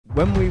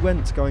When we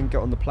went to go and get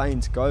on the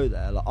plane to go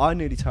there, like, I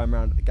nearly turned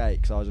around at the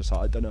gate because I was just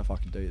like, I don't know if I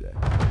can do this.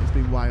 It's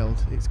been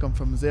wild. It's gone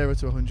from 0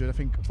 to 100. I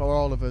think for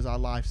all of us, our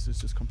lives has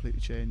just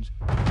completely changed.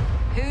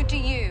 Who do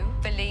you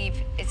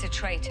believe is a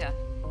traitor?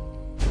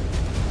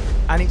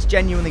 And it's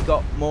genuinely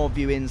got more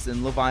viewings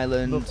than Love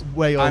Island.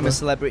 Way over. I'm a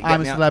Celebrity.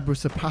 I'm a Celeb. We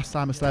surpassed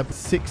I'm a Celeb.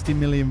 60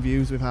 million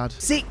views we've had.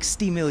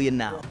 60 million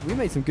now. We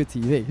made some good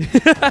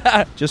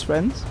TV. Just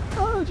friends?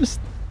 Oh, just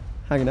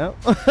hanging out.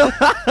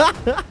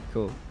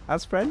 Cool.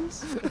 As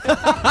friends?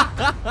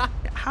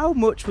 How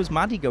much was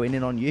Maddie going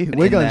in on you?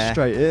 We're going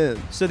straight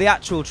in. So the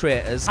actual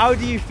Traitors, how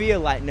do you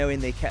feel like knowing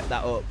they kept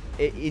that up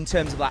in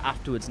terms of like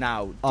afterwards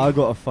now? I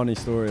got a funny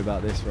story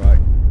about this, right?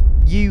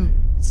 You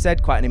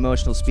said quite an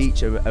emotional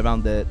speech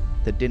around the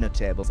dinner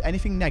table.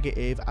 Anything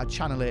negative, I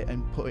channel it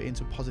and put it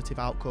into positive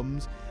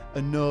outcomes.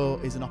 A no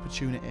is an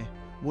opportunity.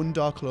 One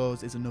door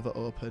closed is another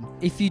open.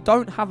 If you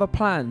don't have a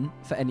plan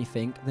for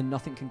anything, then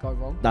nothing can go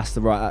wrong. That's the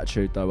right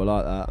attitude, though. I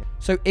like that.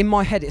 So in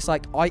my head, it's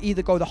like I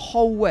either go the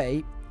whole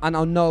way and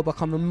I'll know I'll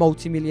become a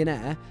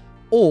multi-millionaire,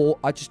 or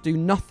I just do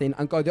nothing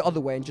and go the other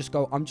way and just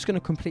go, I'm just going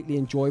to completely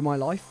enjoy my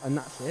life, and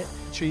that's it.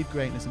 Achieve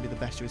greatness and be the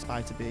best you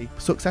aspire to be.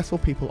 Successful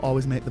people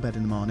always make the bed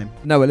in the morning.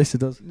 No, Alyssa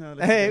does. No,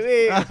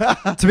 Hey,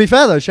 To be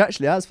fair, though, she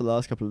actually has for the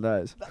last couple of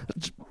days.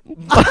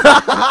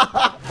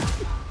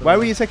 why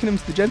were you taking him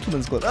to the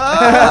gentleman's club?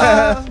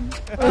 I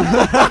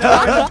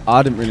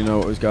didn't really know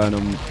what was going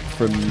on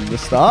from the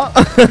start.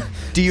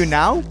 Do you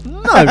now?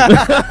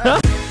 No.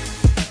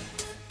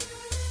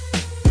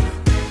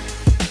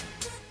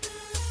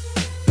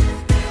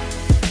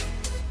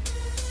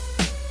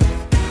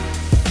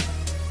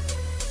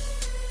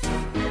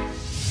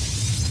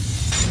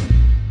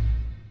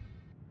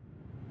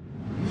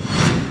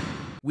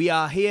 We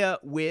are here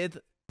with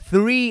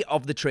 3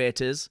 of the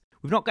Traitors.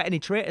 We've not got any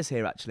traitors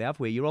here, actually, have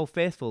we? You're all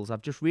faithfuls,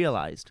 I've just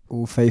realised.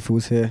 All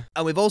faithfuls here.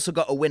 And we've also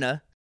got a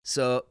winner.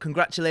 So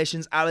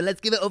congratulations, Aaron.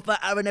 Let's give it up for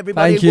Aaron,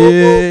 everybody. Thank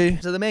you.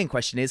 So the main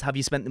question is, have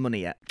you spent the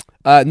money yet?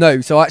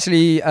 No, so I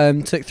actually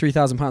took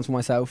 £3,000 for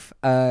myself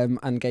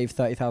and gave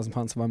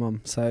 £30,000 to my mum.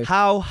 So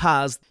How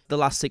has the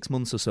last 6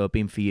 months or so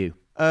been for you?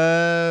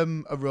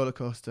 A roller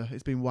coaster.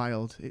 It's been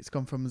wild. It's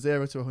gone from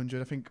 0 to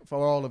 100. I think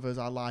for all of us,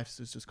 our lives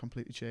has just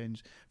completely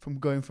changed. From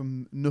going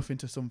from nothing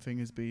to something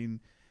has been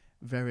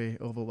very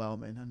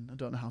overwhelming, and I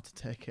don't know how to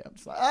take it. I'm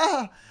just like,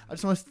 I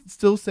just want to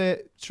still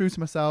stay true to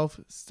myself,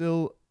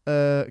 still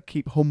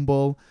keep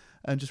humble,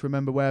 and just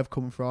remember where I've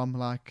come from.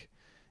 Like,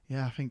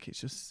 yeah, I think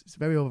it's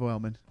very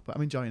overwhelming, but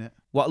I'm enjoying it.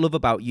 What I love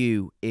about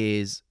you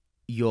is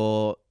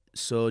you're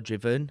so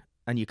driven,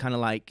 and you're kind of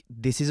like,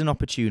 this is an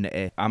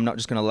opportunity. I'm not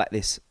just going to let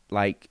this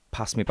like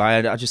pass me by.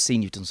 I've just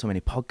seen you've done so many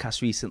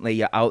podcasts recently.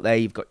 You're out there,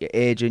 you've got your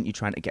agent, you're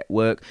trying to get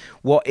work.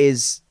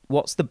 What's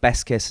the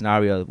best case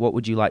scenario? What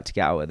would you like to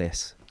get out of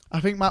this? I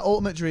think my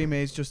ultimate dream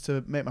is just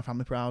to make my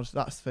family proud.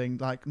 That's the thing.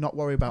 Like, not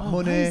worry about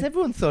money. Why is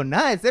everyone so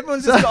nice?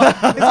 Everyone's just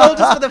got, it's all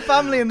just for the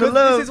family and the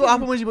love. This is what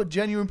happens when you put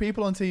genuine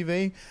people on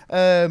TV.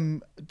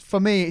 For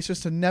me, it's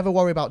just to never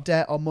worry about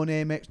debt or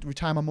money.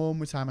 Retire my mum,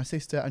 retire my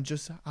sister, and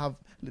just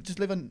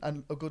live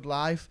a good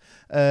life.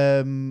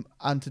 And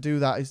to do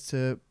that is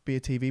to be a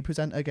TV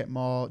presenter, get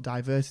more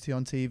diversity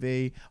on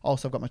TV.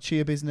 Also, I've got my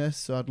cheer business,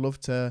 so I'd love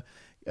to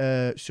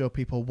show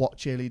people what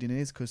cheerleading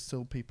is, because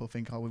still people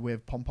think, oh, we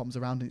wave pom-poms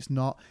around, and it's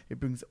not. It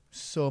brings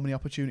so many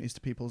opportunities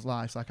to people's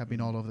lives. Like, I've been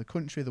all over the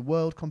country, the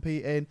world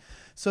competing.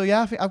 So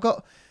yeah, I think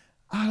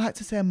I like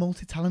to say I'm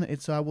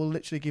multi-talented, so I will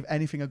literally give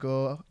anything a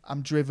go.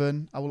 I'm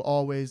driven. I will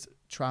always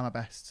try my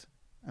best,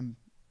 and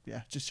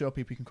yeah, just show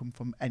people you can come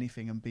from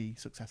anything and be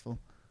successful.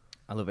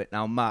 I love it.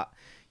 Now, Matt,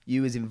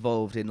 you was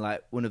involved in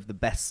like one of the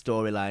best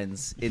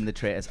storylines in the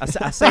Traitors.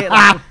 I say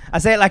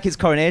it like it's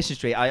Coronation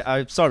Street.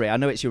 I'm sorry, I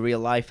know it's your real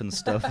life and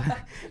stuff.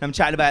 I'm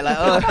chatting about it like,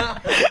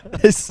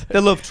 oh,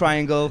 the love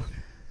triangle.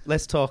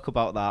 Let's talk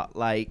about that.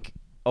 Like,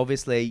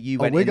 obviously, you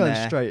went we're in going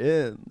there. straight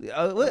in. We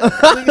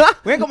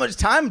ain't got much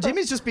time.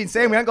 Jimmy's just been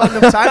saying we ain't got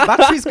enough time.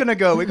 Battery's gonna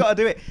go. We got to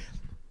do it.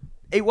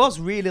 It was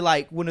really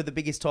like one of the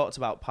biggest talked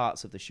about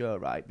parts of the show,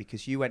 right?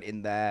 Because you went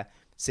in there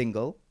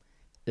single.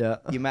 Yeah.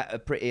 You met a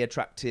pretty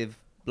attractive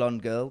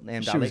blonde girl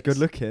named Alex. She was good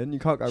looking. You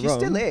can't go wrong. She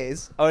still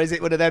is. Or is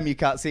it one of them you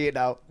can't see it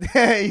now?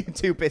 You're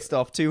too pissed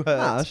off, too hurt.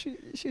 Nah,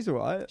 she's all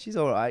right. She's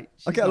all right.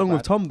 I get along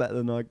with Tom better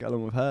than I get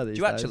along with her these days.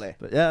 Do you actually?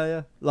 But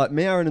yeah. Like,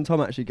 me, Aaron and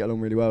Tom actually get along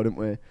really well, didn't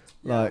we?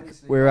 Like,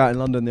 we were out in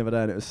London the other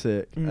day and it was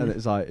sick. And it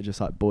was like,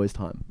 just like boys'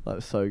 time. Like, it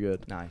was so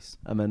good. Nice.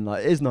 And then,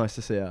 like, it is nice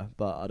to see her,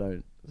 but I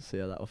don't see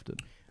her that often.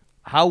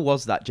 How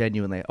was that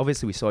genuinely?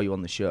 Obviously, we saw you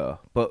on the show,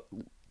 but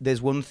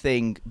there's one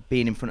thing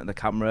being in front of the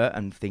camera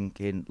and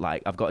thinking,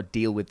 like, I've got to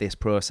deal with this,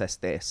 process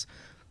this,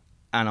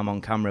 and I'm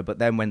on camera. But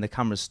then when the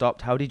camera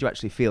stopped, how did you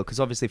actually feel? Because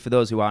obviously, for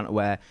those who aren't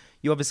aware,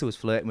 you obviously was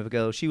flirting with a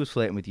girl. She was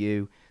flirting with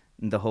you,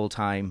 and the whole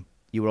time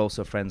you were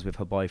also friends with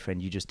her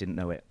boyfriend. You just didn't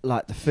know it.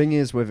 Like, the thing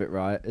is with it,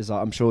 right, is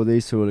like, I'm sure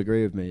these two will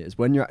agree with me, is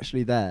when you're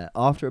actually there,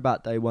 after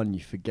about day one, you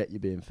forget you're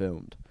being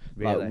filmed.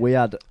 Really?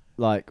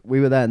 Like, we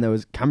were there and there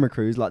was camera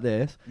crews like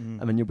this, and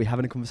then you'll be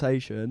having a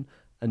conversation,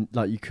 and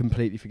like you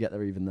completely forget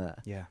they're even there.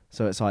 Yeah.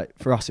 So it's like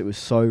for us, it was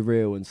so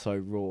real and so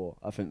raw.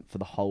 I think for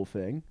the whole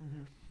thing,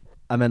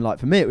 and then like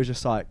for me, it was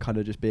just like kind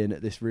of just being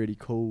at this really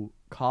cool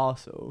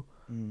castle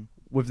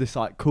with this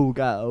like cool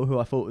girl who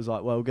I thought was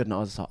like well good, and I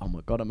was just like, oh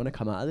my god, I'm gonna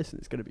come out of this and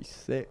it's gonna be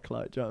sick.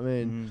 Like, do you know what I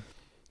mean?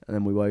 And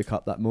then we woke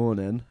up that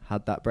morning,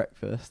 had that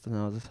breakfast, and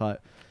I was just like,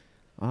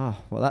 well,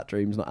 that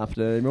dream's not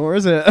happening anymore,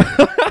 is it?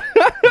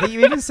 But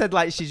you even said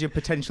like she's your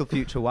potential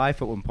future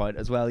wife at one point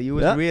as well. You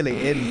was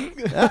really in.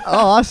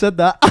 I said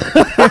that.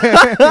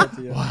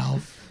 Wow.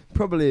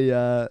 Probably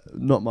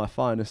not my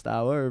finest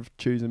hour of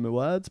choosing my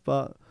words,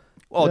 but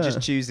Or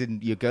just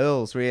choosing your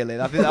girls, really.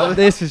 I think that was,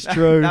 this is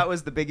true. That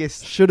was the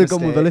biggest. Should have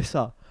gone with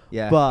Alyssa.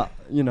 Yeah. But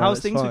you know, how's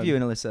it's things fine. with you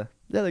and Alyssa?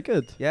 Yeah, they're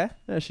good. Yeah.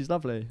 Yeah, she's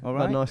lovely. All Had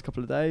right. a nice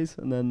couple of days,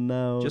 and then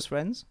now Just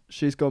friends?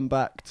 she's gone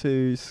back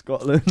to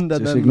Scotland. And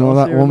Just then ignore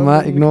last that year one, in Matt,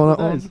 London, ignore a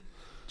couple that of one. days.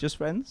 Just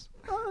friends?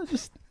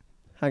 Just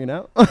hanging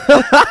out.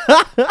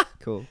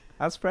 Cool.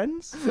 As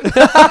friends?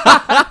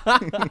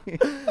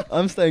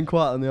 I'm staying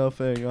quiet on the whole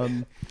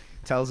thing.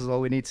 Tells us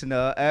all we need to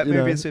know. You know.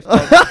 Moving swiftly.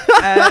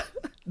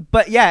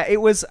 But yeah,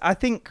 it was. I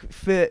think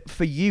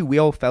for you, we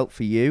all felt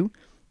for you,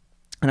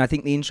 and I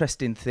think the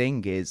interesting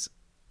thing is,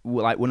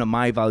 like one of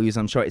my values,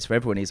 I'm sure it's for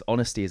everyone, is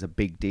honesty is a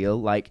big deal.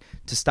 Like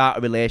to start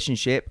a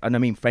relationship, and I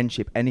mean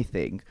friendship,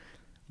 anything,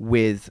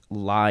 with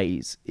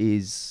lies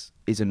is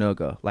a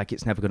no-go. Like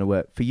it's never going to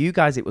work. For you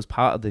guys, it was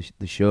part of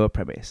the show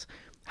premise.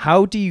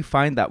 How do you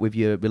find that with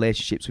your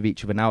relationships with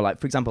each other now? Like,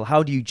 for example,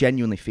 how do you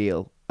genuinely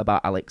feel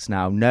about Alex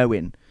now,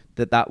 knowing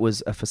that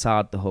was a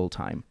facade the whole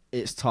time?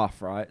 It's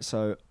tough, right?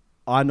 So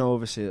I know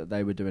obviously that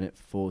they were doing it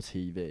for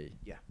TV.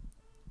 Yeah.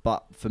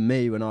 But for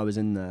me, when I was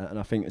in there, and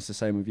I think it's the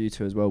same with you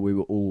two as well, we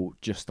were all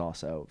just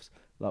ourselves.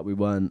 Like we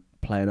weren't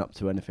playing up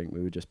to anything.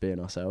 We were just being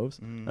ourselves.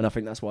 And I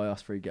think that's why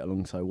us three get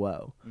along so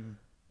well.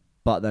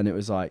 But then it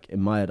was like, in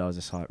my head, I was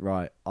just like,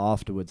 right,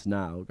 afterwards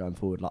now, going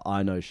forward, like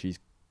I know she's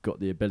got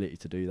the ability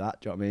to do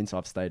that. Do you know what I mean? So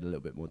I've stayed a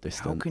little bit more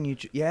distant. How can you?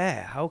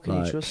 How can you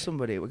Like- trust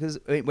somebody? Because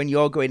I mean, when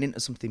you're going into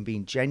something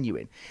being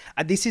genuine,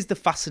 and this is the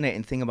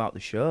fascinating thing about the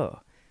show.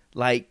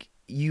 Like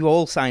you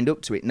all signed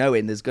up to it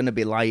knowing there's going to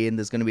be lying,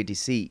 there's going to be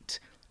deceit,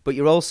 but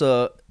you're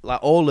also like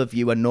all of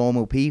you are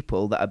normal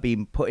people that are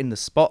being put in the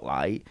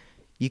spotlight.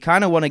 You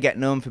kind of want to get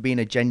known for being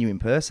a genuine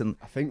person.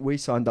 I think we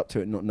signed up to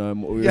it not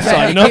knowing what we were Yeah,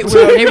 signing up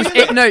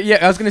to.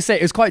 I was going to say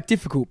it was quite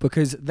difficult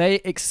because they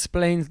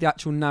explained the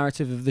actual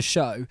narrative of the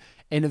show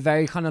in a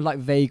very kind of like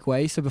vague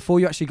way. So before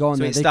you actually go on So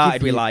there, it they started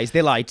give with you, lies.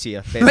 They lied to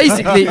you.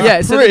 basically, yeah.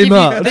 So Pretty they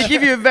much.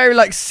 give you a very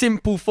like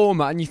simple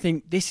format, and you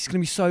think this is going to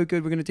be so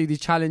good. We're going to do these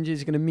challenges.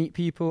 You're going to meet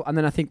people, and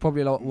then I think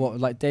probably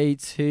like day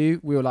 2,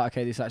 we were like,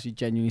 okay, this is actually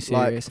genuinely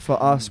serious. Like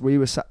for us, we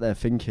were sat there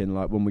thinking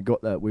like when we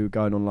got there, we were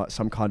going on like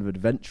some kind of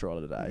adventure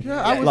holiday. Yeah,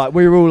 I was- Like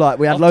we were all like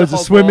we had Off to loads of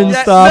Hogwarts. swimming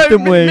Yeah, stuff,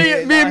 didn't me, we?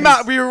 me and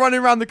Matt, we were running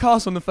around the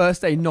castle on the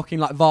first day, knocking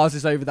like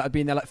vases over that had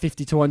been there like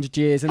 50 to 100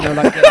 years, and they were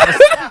like,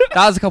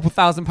 that was a couple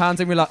 £1,000, and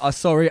we were like, oh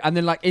sorry, and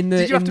then like in the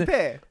Did you have in to the-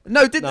 pay?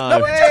 No, didn't. No. No,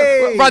 we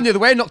just ran the other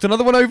way, knocked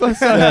another one over.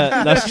 So.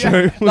 Yeah, that's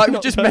true. Like We're we're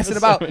just not messing so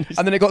about, many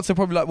and then it got to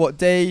probably like what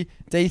day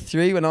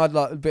 3 when I had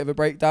like a bit of a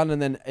breakdown,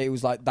 and then it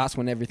was like that's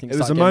when everything. It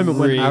was a started getting moment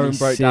when really Aaron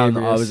broke down that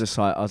I serious. was just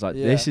like,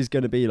 Yeah. this is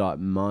going to be like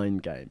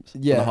mind games.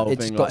 Yeah, the whole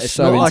it's thing. got Like, it's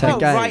so not like a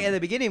intense. game. Right at the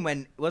beginning,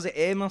 when was it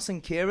Amos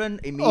and Kieran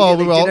immediately Oh,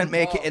 we were all- didn't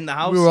make it in the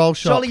house? we were all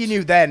Surely shocked. you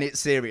knew then it's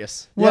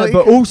serious. Yeah, Well,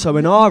 but also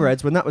in our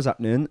heads when that was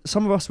happening,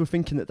 some of us were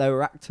thinking that they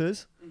were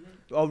actors.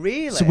 Oh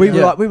really? So we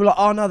Yeah. were like,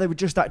 oh no, they were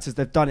just actors.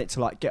 They've done it to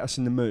like get us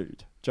in the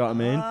mood. Do you know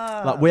what I mean?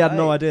 Like we had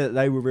no right. idea that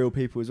they were real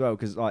people as well.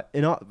 Because like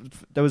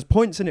there was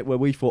points in it where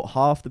we thought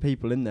half the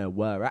people in there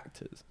were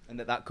actors. And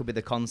that could be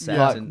the concept.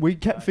 Like and we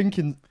kept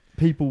thinking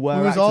people were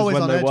We was actors always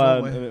when on they edge,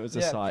 weren't, weren't we? and it was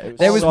just like it was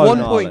There was so one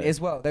gnarly. point as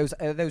well. There was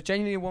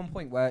genuinely one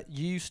point where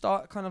you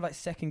start kind of like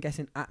second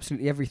guessing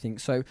absolutely everything.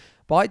 So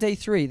by day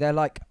 3, they're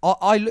like,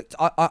 I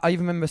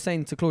even remember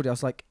saying to Claudia, I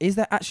was like, is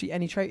there actually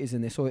any traitors in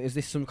this, or is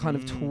this some kind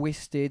of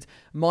twisted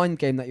mind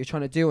game that you're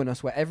trying to do on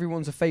us, where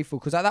everyone's a faithful?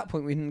 Because at that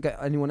point we didn't get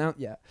anyone out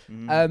yet.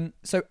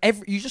 So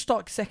you just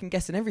start second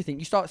guessing everything.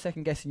 You start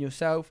second guessing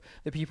yourself,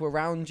 the people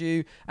around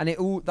you, and it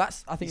all.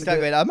 That's I think. You start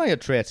going, am I a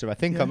traitor? I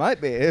think I might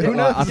be. But, Who like,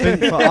 knows? I think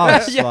for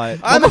us, Yeah. like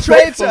I'm a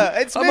traitor.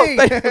 It's me.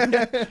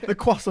 the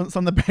croissants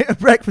on the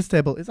breakfast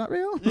table. Is that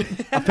real?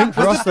 I think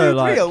for Was us the though, food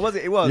like real? Was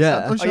it? It was.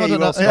 Yeah. I'm Oh, sure yeah, I you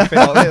don't all know. stuff it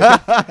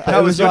all.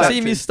 it was your like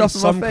team is stuff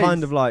in my some face.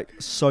 kind of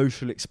like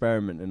social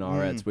experiment in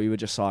our heads. We were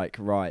just like,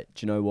 right,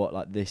 do you know what?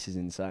 Like this is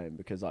insane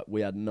because like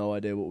we had no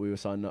idea what we were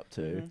signing up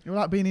to. You were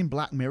like being in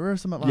Black Mirror or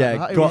something like Yeah,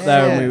 that. It got was-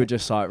 there and yeah. we were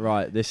just like,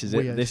 right, this is it.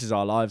 Weird. This is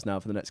our lives now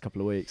for the next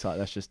couple of weeks. Like,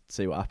 let's just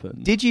see what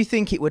happens. Did you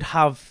think it would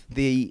have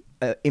the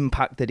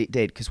impact that it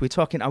did? Because we're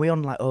talking, are we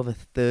on like over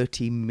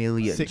 30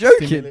 million? 60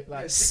 Joking. million,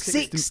 like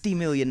 60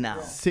 million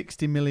now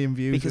 60 million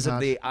views because we've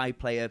of had. the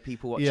iPlayer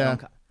people watching. Yeah.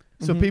 on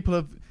So people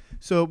have.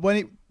 So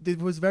when it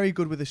was very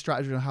good with the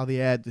strategy on how they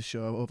aired the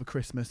show over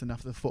Christmas and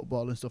after the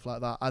football and stuff like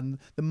that, and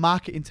the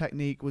marketing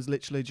technique was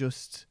literally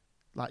just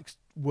like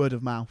word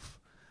of mouth.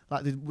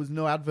 Like there was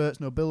no adverts,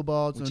 no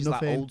billboards, Which no is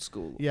nothing. like old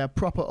school. Yeah,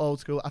 proper old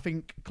school. I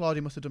think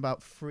Claudia must have done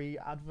about 3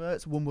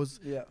 adverts. One was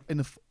in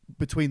the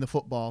between the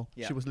football.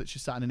 Yeah. She was literally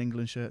sat in an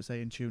England shirt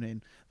saying "tune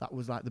in." That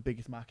was like the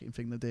biggest marketing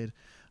thing they did,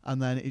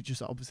 and then it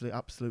just obviously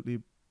absolutely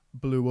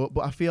blew up.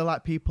 But I feel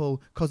like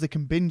people, because they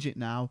can binge it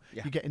now,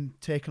 Yeah. you're getting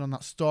taken on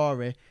that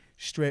story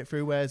straight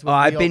through. Whereas Oh,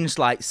 I binged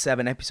like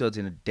 7 episodes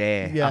in a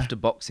day Yeah. after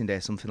Boxing Day,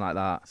 something like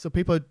that. so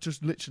people are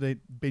just literally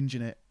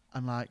binging it,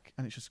 and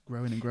it's just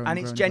growing and growing. And and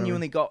it's growing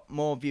genuinely got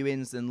more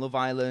viewings than Love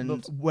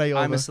Island. way over.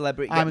 I'm a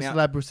Celebrity. I'm Get a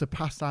Me Out. Celeb was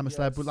surpassed. I'm a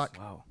Celeb. But like,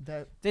 Wow.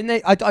 Didn't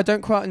they? I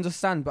don't quite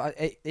understand, but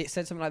it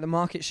said something like the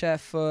market share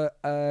for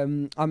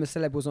I'm a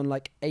Celeb was on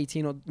like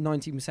 18 or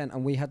 19%,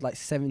 and we had like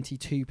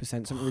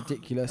 72%, something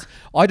ridiculous.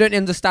 I don't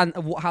understand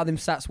how them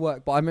stats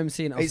work, but I remember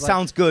seeing it. I It was like,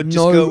 sounds good.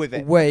 Just no go with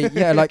it. way.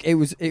 Yeah, like it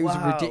was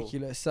Wow.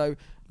 ridiculous. So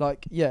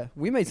like, yeah,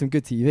 we made some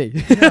good TV.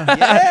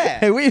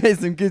 Yeah. We made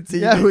some good TV.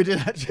 yeah, we did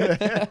actually.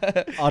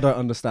 I don't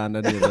understand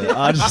any of it.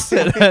 I just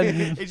sit there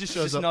and It just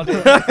shows Just up.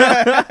 nodding.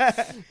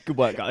 good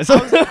work, guys.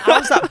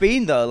 How's that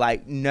been though?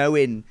 Like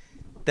knowing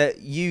that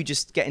you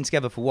just getting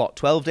together for what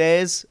 12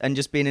 days and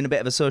just being in a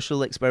bit of a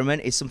social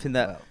experiment is something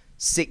that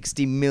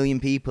 60 million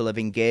people have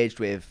engaged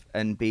with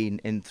and been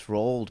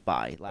enthralled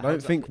by. Like, I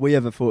don't think we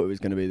ever thought it was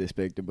going to be this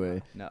big, did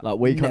we? No. Like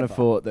we kind of Never.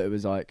 thought that it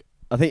was like.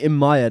 I think in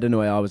my head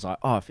anyway, I was like,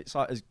 oh, if it's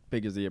like as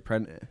big as The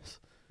Apprentice,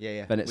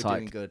 Yeah. then it's we're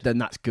doing like, good. then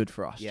that's good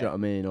for us. Do Yeah. you know what I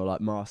mean? Or like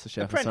MasterChef or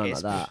something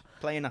Apprentice, like that.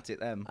 playing at it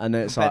then. And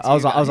then it's compared like, to I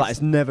was you like, guys.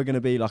 it's never going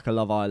to be like a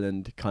Love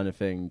Island kind of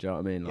thing. Do you know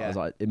what I mean? Like, I was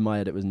Yeah. like, in my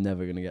head, it was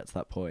never going to get to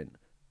that point.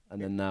 And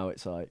then now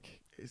it's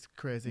like, It's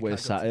crazy. we're Can't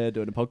go sat to- here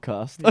doing a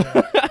podcast.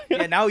 Yeah.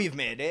 Yeah, now you've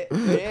made it.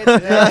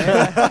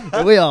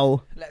 Here we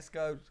all. Let's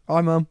go.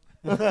 Hi, mum.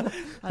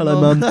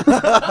 Hello, mum.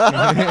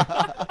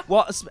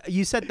 What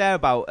you said there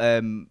about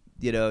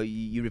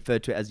you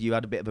referred to it as you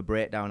had a bit of a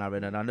breakdown,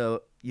 Aaron, and I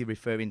know you're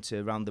referring to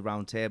around the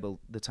round table,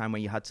 the time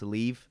when you had to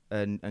leave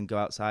and go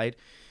outside.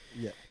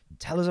 Yeah.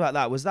 Tell us about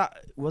that.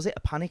 Was it a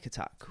panic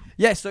attack?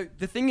 Yeah, so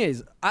the thing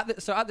is, at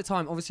the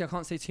time, obviously I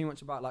can't say too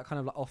much about like kind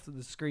of like off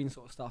the screen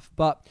sort of stuff,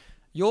 but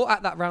you're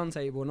at that round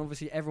table and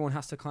obviously everyone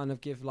has to kind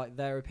of give like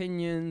their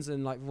opinions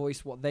and like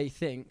voice what they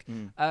think.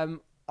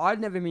 I'd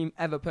never been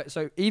ever put,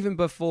 so even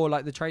before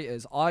like the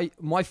Traitors,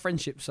 my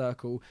friendship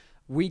circle,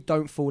 we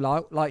don't fall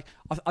out. Like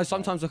I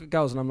sometimes look at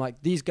girls and I'm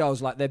like, these girls,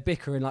 like they're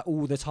bickering like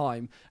all the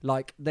time.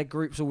 Like their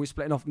group's always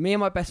splitting off. Me and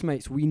my best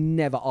mates, we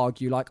never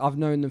argue. Like I've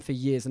known them for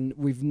years and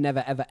we've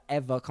never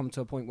ever come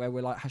to a point where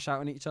we're like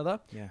shouting at each other.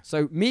 Yeah.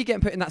 So me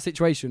getting put in that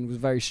situation was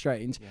very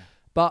strange. Yeah.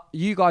 But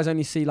you guys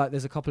only see like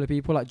there's a couple of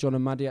people like John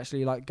and Maddie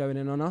actually like going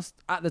in on us.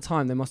 At the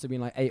time there must have been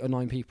like 8 or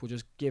 9 people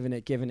just giving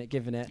it.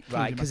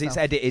 Right, because it's myself.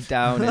 edited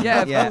down. And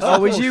Yeah, yeah. of course,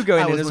 Oh, was you I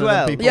going in was as one of them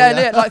well? people. Yeah,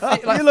 Yeah. like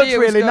You looked Theo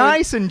was really going-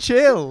 nice and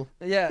chill.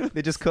 Yeah.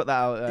 They just cut that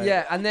out. Right?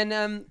 Yeah, and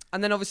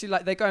then obviously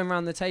like they're going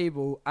around the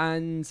table,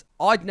 and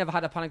I'd never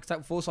had a panic attack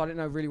before, so I didn't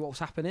know really what was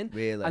happening.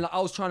 Really? And like, I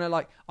was trying to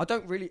like, I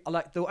don't really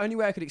like the only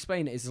way I could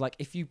explain it is like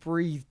if you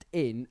breathed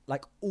in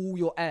like all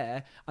your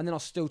air, and then I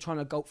was still trying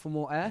to gulp for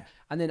more air,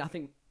 and then I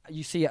think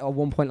you see it at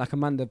one point like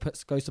Amanda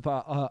goes to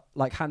put her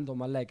like hand on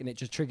my leg, and it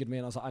just triggered me,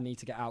 and I was like, I need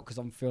to get out because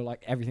I feel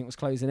like everything was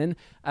closing in.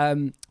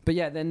 But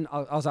yeah, then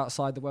I was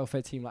outside, the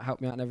welfare team like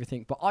helped me out and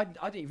everything, but I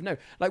didn't even know.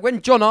 Like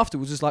when John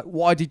afterwards was like,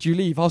 why did you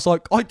leave? I was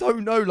like, I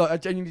don't know. Like I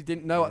genuinely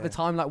didn't know at the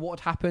time like what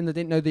had happened. I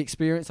didn't know the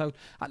experience. I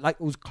like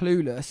was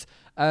clueless.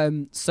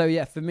 So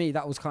yeah, for me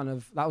that was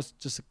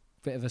just a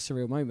bit of a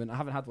surreal moment. I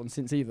haven't had one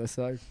since either,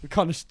 so it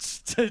kind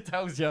of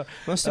tells you.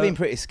 Must have been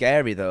pretty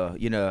scary though,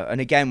 you know.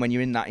 And again, when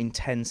you're in that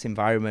intense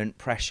environment,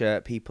 pressure,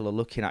 people are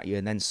looking at you,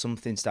 and then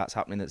something starts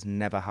happening that's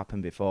never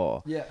happened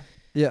before.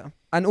 Yeah.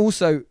 And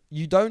also,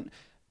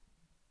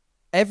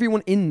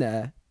 everyone in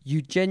there,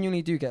 you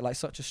genuinely do get like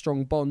such a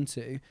strong bond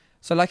to.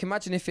 So like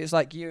imagine if it's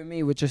like you and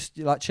me were just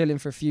like chilling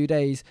for a few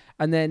days,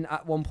 and then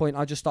at one point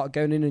I just start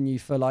going in on you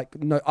for like,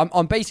 no,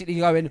 I'm basically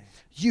going,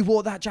 you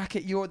wore that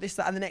jacket, you wore this,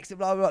 that, and the next,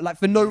 blah, blah, blah, like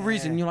for no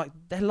reason. You're like,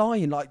 they're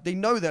lying, like they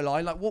know they're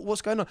lying, like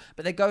what's going on?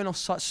 But they're going off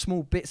such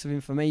small bits of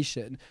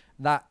information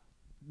that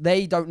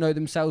they don't know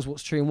themselves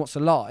what's true and what's a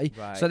lie.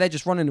 Right. So they're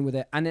just running with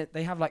it, and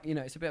they have like, you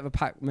know, it's a bit of a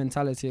pack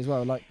mentality as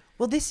well. Like,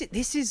 Well, this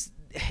is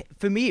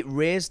for me. It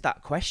raised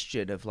that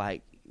question of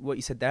like what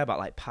you said there about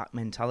like pack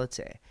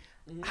mentality,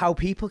 how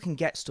people can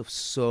get stuff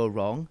so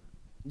wrong.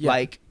 Yeah.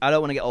 Like I don't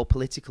want to get all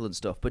political and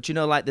stuff, but you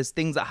know, like there's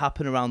things that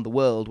happen around the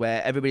world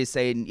where everybody's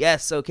saying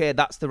yes, okay,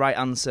 that's the right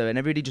answer, and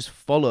everybody just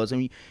follows,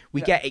 and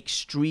we get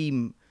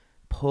extreme,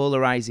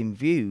 polarizing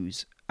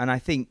views. And I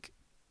think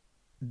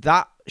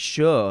that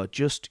show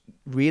just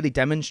really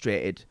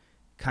demonstrated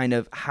kind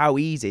of how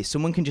easy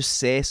someone can just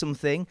say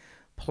something,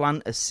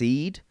 plant a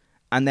seed,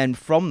 and then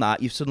from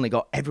that you've suddenly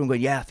got everyone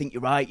going, yeah, I think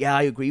you're right, yeah,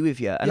 I agree with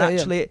you. And Yeah,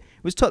 actually it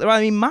was totally right.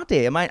 I mean,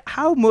 Maddie,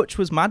 how much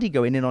was Maddie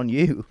going in on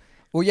you?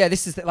 well, yeah,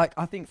 this is like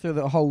I think through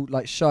the whole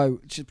like show,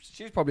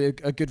 she's probably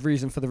a good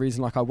reason for the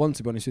reason like I won,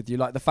 to be honest with you.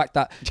 Like the fact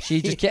that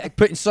she just kept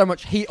putting so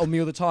much heat on me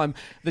all the time.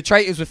 The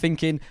Traitors were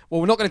thinking,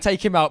 well, we're not going to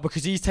take him out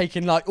because he's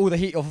taking like all the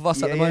heat off of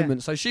us at Yeah, the yeah.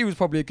 moment. So she was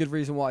probably a good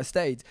reason why I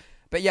stayed.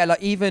 But yeah,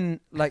 like even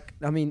like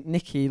I mean,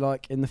 Nikki,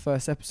 like in the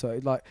first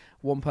episode, like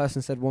one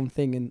person said one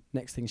thing, and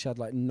next thing she had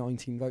like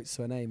 19 votes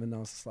to her name, and I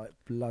was just like,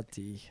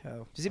 bloody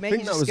hell. Does it I make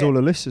think you that just was get- all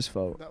Alyssa's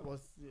fault. That was.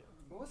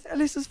 Was it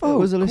Alyssa's fault? It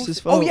was Of Alyssa's course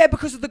fault. Oh yeah,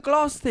 because of the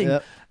glass thing.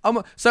 Yep.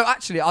 So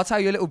actually, I'll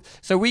tell you a little.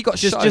 So we got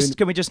shown. Just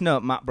can we just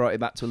note Matt brought it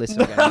back to Alyssa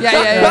again?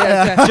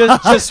 yeah.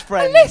 just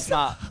friends,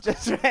 Matt.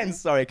 Just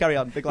friends. Sorry, carry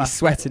on. Big He's laugh.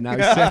 sweating now.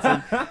 He's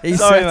sweating. He's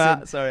Sorry, sweating.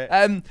 Matt.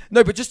 Sorry.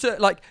 No, but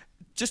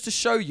just to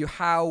show you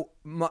how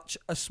much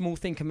a small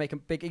thing can make a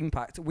big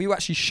impact, we were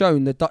actually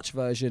shown the Dutch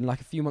version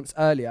like a few months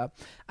earlier,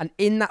 and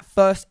in that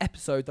first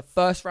episode, the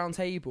first round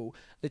table,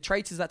 the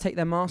traitors that take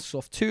their masks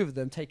off, 2 of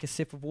them take a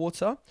sip of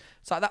water.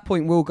 So at that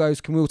point, Will goes,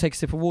 "Can we all take a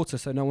sip of water?"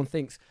 So no one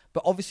thinks.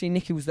 But obviously,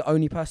 Nikki was the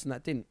only person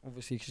that didn't,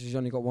 obviously, because she's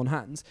only got one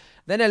hand.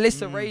 Then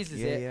Alyssa raises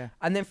it, yeah.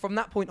 and then from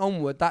that point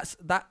onward, that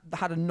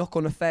had a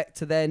knock-on effect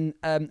to then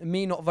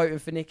me not voting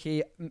for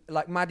Nikki,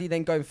 like Maddie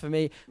then going for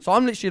me. So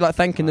I'm literally like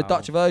thanking the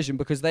Dutch version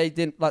because they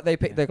didn't like they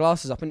picked their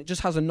glasses up, and it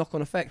just has a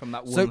knock-on effect From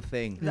that So- one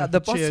thing. Yeah, the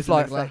Cheers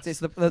butterfly in the effect. glass. It's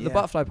the Yeah.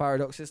 butterfly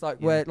paradox. It's like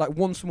where like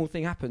one small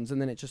thing happens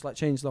and then it just like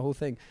changes the whole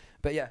thing.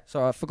 But yeah,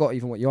 so I forgot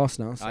even what you asked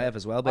now. So I have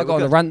as well. I But got on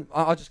we're a good. rant.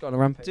 I just got on a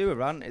rampage. Do a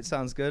rant. It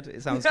sounds good.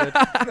 It sounds good.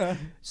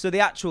 So the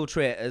actual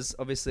traitors,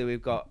 obviously,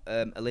 we've got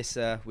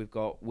Alyssa, we've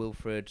got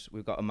Wilfred,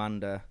 we've got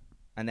Amanda,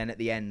 and then at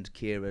the end,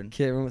 Kieran.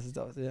 Kieran was the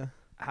doctor, yeah.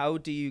 How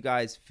do you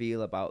guys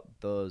feel about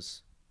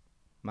those?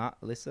 Matt,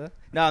 Alyssa?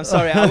 No, I'm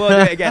sorry. I won't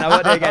do it again.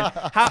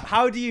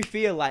 How do you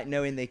feel like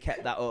knowing they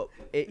kept that up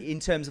in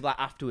terms of like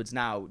afterwards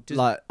now?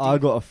 I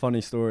got a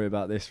funny story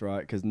about this, right?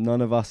 Because none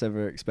of us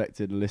ever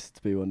expected Alyssa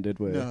to be one, did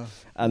we? No.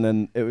 And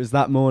then it was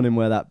that morning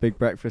where that big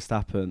breakfast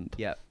happened.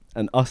 Yeah.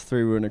 And us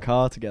 3 were in a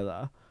car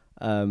together,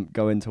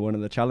 going to one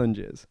of the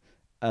challenges.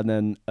 And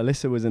then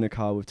Alyssa was in a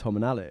car with Tom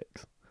and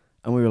Alex.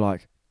 And we were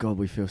like, God,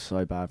 we feel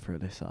so bad for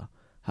Alyssa.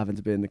 Having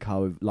to be in the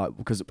car with, like,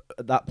 because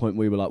at that point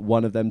we were like,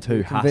 one of them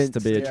 2 has to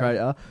be a Convinced,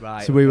 traitor.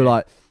 Right. So we were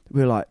like,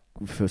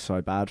 we feel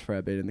so bad for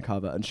her being in the car,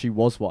 and she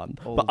was one.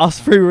 Oh. But us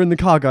 3 were in the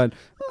car going,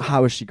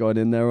 how is she going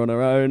in there on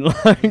her own?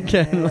 Like,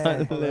 getting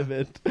like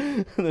livid.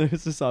 And it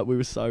was just like, we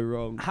were so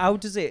wrong. How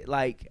does it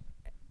like?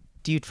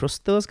 Do you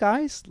trust those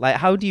guys? Like,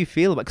 how do you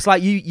feel about? Because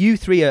like you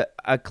 3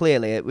 are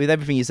clearly, with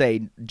everything you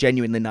say,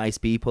 genuinely nice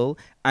people,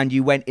 and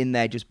you went in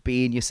there just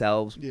being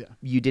yourselves. Yeah.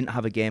 You didn't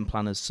have a game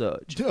plan as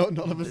such. No,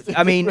 none of us did.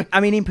 I mean,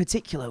 in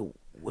particular,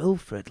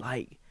 Wilfred,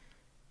 like,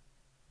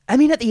 I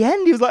mean, at the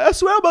end, he was like, I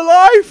swear on my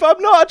life,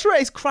 I'm not a traitor.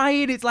 He's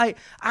crying. It's like,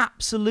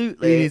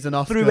 absolutely. He needs an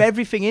Oscar. Threw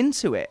everything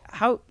into it.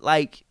 How,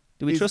 like,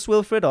 do we trust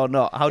Wilfred or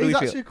not? How do we He's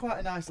feel? actually quite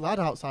a nice lad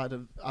out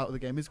of the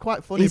game. He's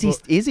quite funny.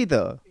 Is he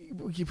though?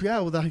 Yeah,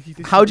 well,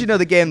 How do you know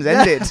the game's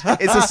ended?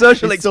 It's a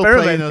social He's still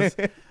playing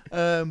experiment.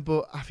 us.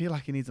 But I feel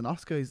like he needs an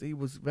Oscar. He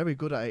was very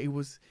good at it.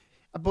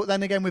 But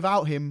then again,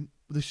 without him,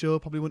 the show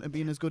probably wouldn't have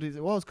been as good as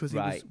it was because he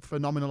was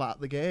phenomenal at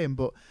the game.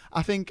 But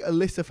I think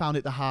Alyssa found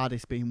it the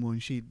hardest being one.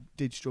 She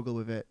did struggle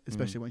with it,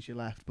 especially when she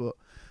left. But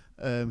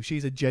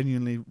she's a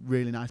genuinely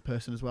really nice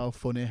person as well.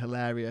 Funny,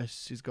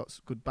 hilarious. She's got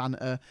good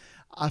banter.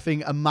 I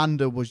think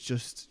Amanda was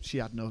she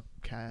had no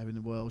care in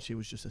the world. She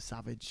was just a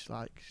savage.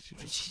 Like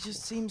She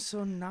just seems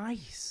so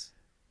nice.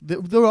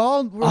 They're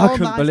all. I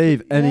couldn't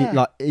believe any,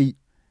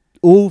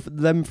 all of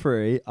them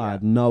 3, I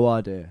had no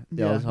idea.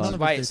 The whole time. none of us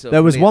Why did. it's so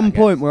There was brilliant, one I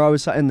point guess. where I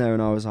was sat in there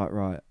and I was like,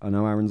 right, I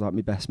know Aaron's like my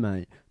best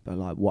mate, but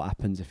like, what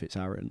happens if it's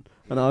Aaron?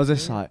 And I was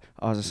just like,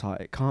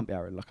 it can't be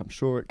Aaron. Like, I'm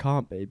sure it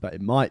can't be, but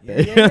it might be.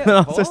 Yeah, And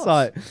of I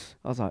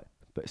was like,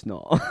 but it's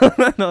not.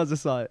 And I was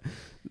just like,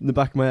 in the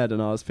back of my head,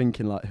 and I was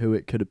thinking like who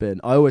it could have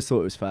been. I always thought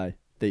it was Faye,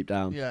 deep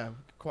down. Yeah,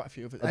 quite a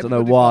few of it. I don't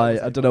know why.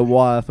 I don't know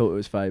why I thought it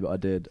was Faye, but I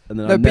did, and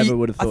then I never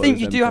would have thought. I think it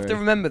you was do them have to 3.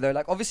 remember though,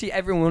 like obviously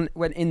everyone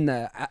went in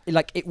there,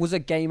 like it was a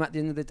game at the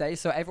end of the day,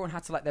 so everyone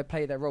had to like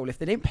play their role. If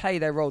they didn't play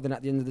their role, then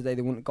at the end of the day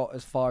they wouldn't have got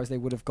as far as they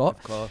would have got.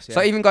 Of course, yeah.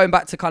 So even going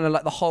back to kind of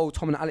like the whole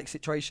Tom and Alex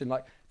situation,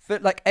 like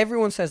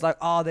everyone says like,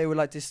 they were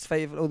like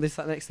disfavored or this,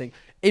 that, next thing.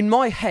 In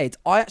my head,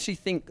 I actually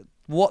think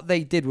what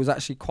they did was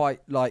actually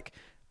quite like.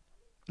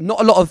 Not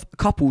a lot of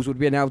couples would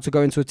be able to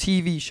go into a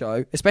TV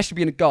show, especially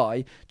being a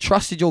guy,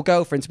 trusted your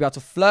girlfriend to be able to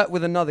flirt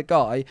with another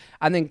guy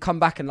and then come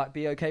back and like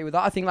be okay with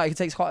that. I think like it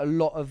takes quite a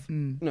lot of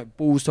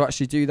balls to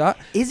actually do that.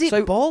 Is it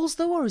So- balls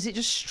though, or is it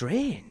just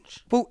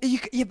strange? Well,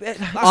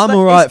 I'm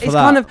alright for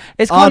that.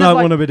 I don't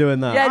want to be doing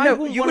that. Yeah, I no,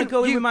 wouldn't you want to wouldn't-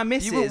 go in you- with my you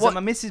missus wouldn't and want-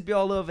 my missus be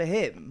all over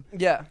him.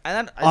 Yeah. And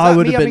then, is I that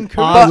would me have having been.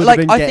 courage? I But would like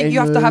have been I think getting you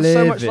have to have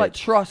so much livid. like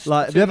trust.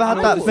 Like, have to you ever be had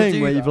able that to thing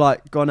do where you've that.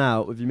 like gone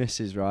out with your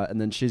missus, right, and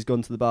then she's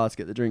gone to the bar to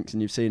get the drinks,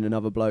 and you've seen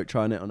another bloke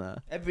trying it on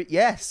her,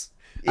 Yes.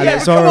 and Yeah,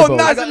 it's come on, horrible.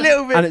 that's a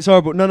little bit. And it's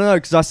horrible. No,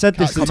 because I said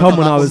this to Can't Tom comment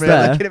when on I that was one,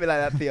 really. there, Look at me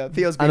like that, Theo.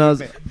 Theo's and been I with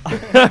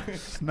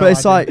was, me.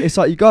 but it's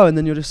like you go and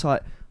then you're just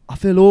like, I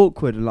feel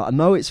awkward, and like I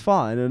know it's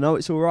fine, I know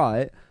it's all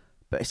right,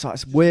 but it's like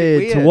it's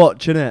weird to weird.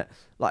 watch, innit?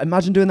 Like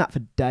imagine doing that for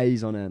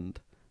days on end.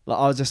 Like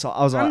I was just like,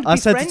 And I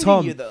said to befriending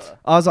Tom, you, though.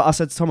 I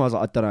said to Tom, I was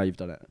like, I don't know how you've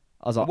done it.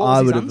 I was like, What was I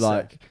his would have answer?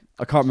 like,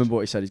 I can't remember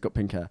what he said. He's got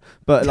pink hair,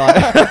 but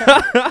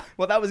like,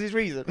 Well, that was his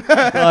reason.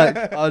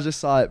 like I was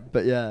just like,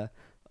 but yeah,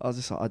 I was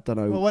just like, I don't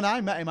know. Well, when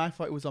I met him, I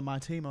thought he was on my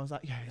team. I was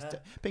like, yeah, he's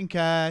pink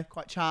hair,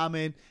 quite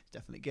charming, he's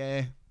definitely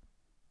gay.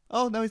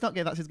 Oh no, he's not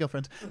gay. That's his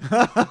girlfriend.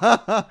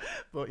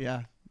 But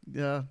yeah.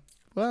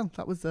 Well,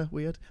 that was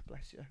weird.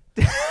 Bless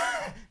you.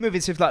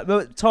 Moving to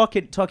like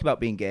talking about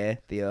being gay,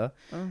 Theo.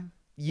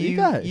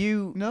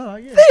 You no, are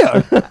you?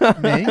 Theo,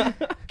 Me?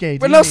 Gay.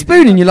 we're not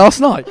spooning you last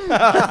night.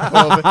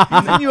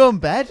 He's in your own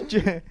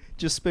bed.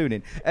 Just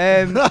spooning.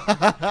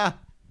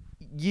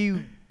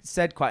 You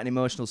said quite an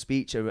emotional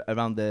speech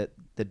around the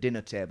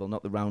dinner table,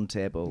 not the round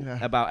table,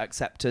 about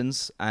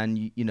acceptance,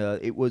 and you know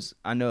it was,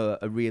 I know,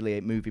 a really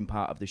moving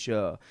part of the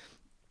show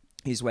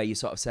is where you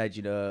sort of said,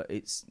 you know,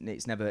 it's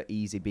never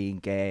easy being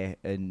gay,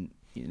 and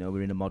you know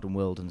we're in a modern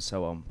world and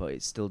so on, but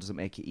it still doesn't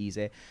make it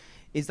easy.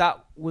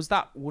 Was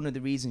that one of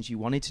the reasons you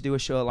wanted to do a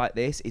show like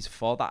this? Is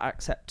for that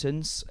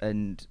acceptance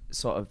and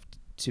sort of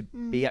to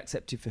be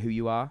accepted for who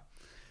you are?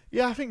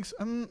 Yeah, I think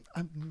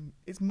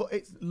it's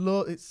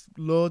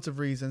loads of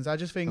reasons. I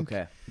just think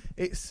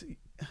it's.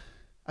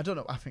 I don't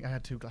know. I think I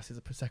had 2 glasses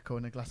of prosecco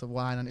and a glass of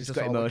wine, and it just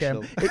got all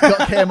emotional.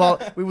 came all.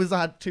 We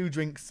had 2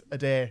 drinks a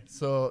day,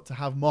 so to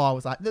have more, I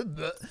was like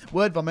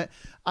word vomit.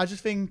 I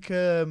just think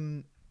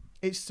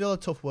it's still a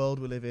tough world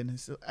we live in.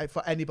 It's,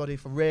 for anybody,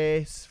 for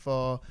race,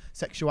 for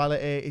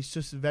sexuality, it's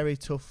just very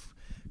tough.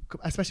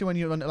 Especially when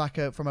you're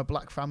from a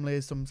black family,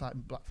 some like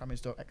black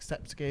families don't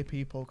accept gay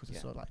people because it's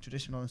sort of like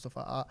traditional and stuff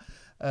like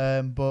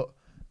that. But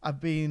I've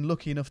been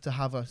lucky enough to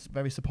have a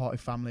very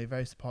supportive family,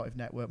 very supportive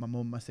network. My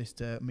mum, my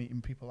sister,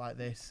 meeting people like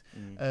this,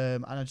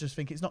 and I just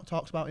think it's not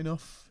talked about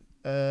enough.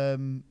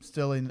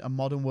 Still in a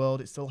modern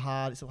world, it's still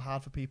hard. It's still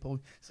hard for people.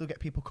 Still get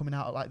people coming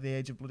out at like the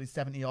age of bloody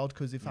 70 odd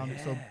because they found it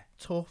so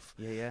tough.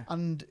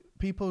 And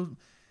people.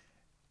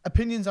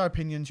 Opinions are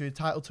opinions. You're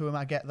entitled to them.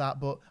 I get that,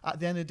 but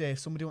at the end of the day, if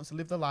somebody wants to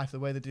live their life the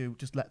way they do,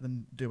 just let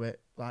them do it.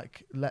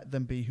 Like, let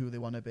them be who they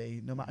want to be.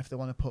 No matter if they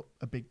want to put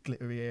a big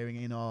glittery earring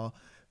in, or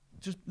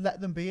just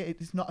let them be it.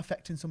 It's not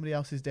affecting somebody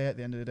else's day at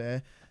the end of the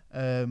day.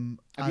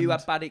 Have you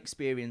had bad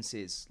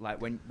experiences,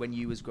 like when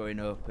you was growing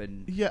up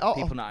and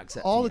people not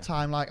accepting all you? the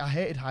time? Like, I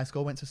hated high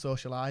school. Went to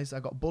socialise. I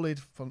got bullied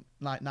from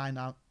like 9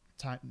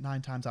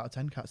 times out of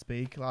 10. Can't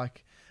speak.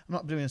 Like, I'm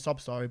not doing a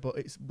sob story, but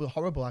it's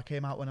horrible. I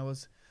came out when I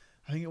was.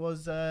 I think it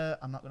was.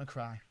 I'm not gonna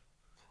cry.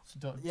 So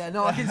don't. Yeah,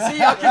 no, I can see you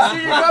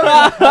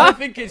going. I'm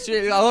thinking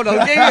shit. Hold on,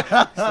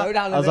 slow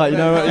down. I was like, you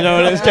know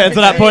when it's getting to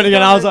that point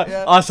again, I was like,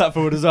 I sat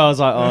forward as well. I was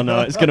like, oh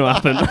no, it's gonna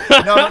happen. No,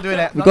 I'm not doing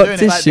it. We've got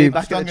tissue.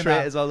 Back in the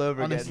Traitors all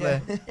over honestly.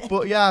 again.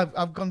 But yeah,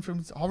 I've gone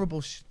from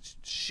horrible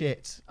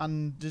shit,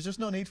 and there's just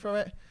no need for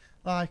it.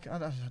 Like, I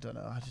don't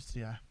know.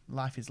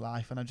 Life is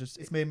life, and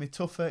it's made me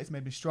tougher. It's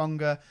made me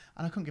stronger,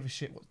 and I couldn't give a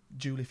shit what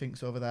Julie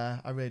thinks over there.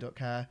 I really don't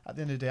care. At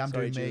the end of the day, I'm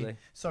doing me.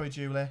 Sorry,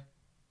 Julie.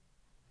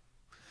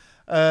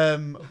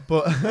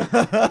 But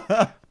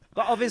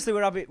obviously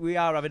we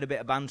are having a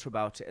bit of banter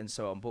about it and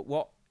so on. But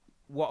what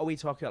are we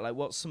talking about? Like,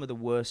 what's some of the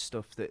worst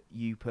stuff that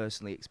you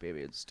personally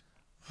experienced?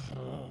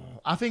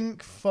 I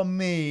think for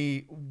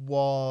me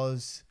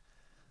was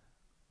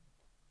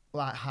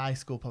like high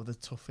school, probably the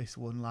toughest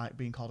one. Like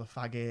being called a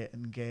faggot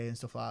and gay and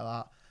stuff like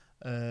that.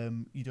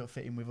 You don't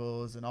fit in with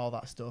us and all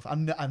that stuff.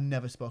 I've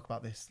never spoke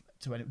about this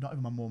to anyone, not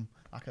even my mum.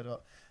 Like, I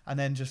don't. And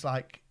then just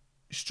like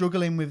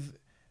struggling with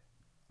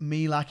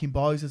me liking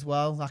boys as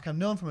well. Like, I've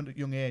known from a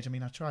young age. I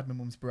mean, I tried my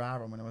mum's bra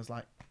on when I was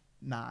like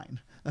 9,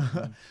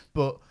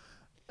 but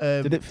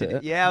did it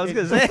fit? Yeah, I was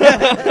gonna say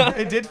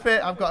it did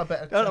fit. I've got a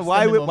better. I don't know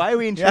why are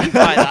we intrigued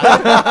by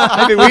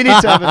that? Maybe we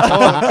need to have a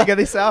talk and figure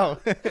this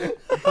out.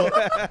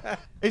 But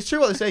it's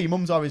true what they say. Your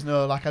mums always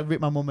know. Like, I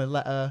wrote my mum a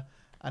letter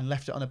and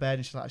left it on her bed,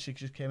 and she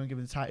just came and gave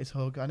me the tightest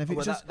hug. And if it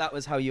just that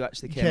was how you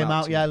actually came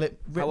out. Yeah.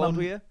 How old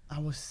were you? I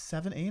was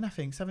 17, I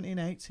think, 17,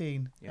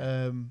 18.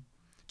 Yeah.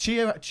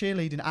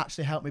 Cheerleading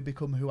actually helped me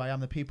become who I am.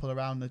 The people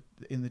around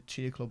in the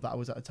cheer club that I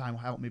was at the time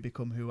helped me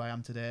become who I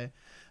am today.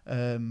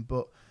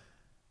 But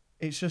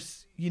it's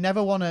just, you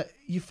never want to.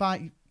 You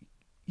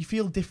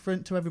feel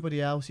different to everybody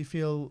else. You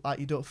feel like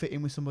you don't fit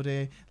in with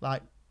somebody.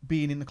 Like,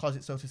 being in the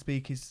closet, so to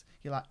speak,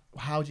 you're like,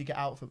 how do you get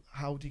out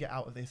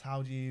of this?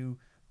 How do you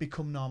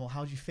become normal?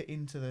 How do you fit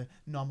into the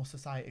normal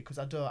society? Because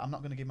I'm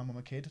not going to give my mum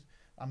a kid.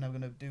 I'm never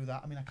going to do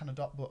that. I mean, I can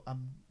adopt, but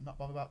I'm not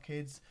bothered about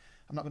kids.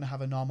 I'm not going to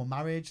have a normal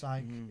marriage.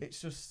 Like,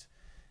 it's just,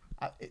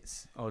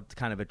 it's... Or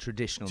kind of a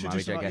traditional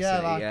marriage, I guess.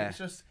 Yeah, it's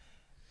just,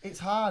 it's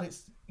hard.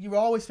 You're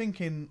always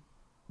thinking,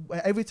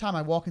 every time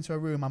I walk into a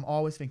room, I'm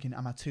always thinking,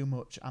 am I too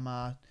much? Am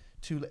I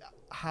too...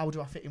 How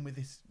do I fit in with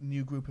this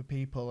new group of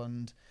people?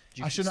 And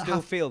I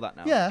shouldn't feel that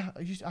now? Yeah,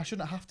 I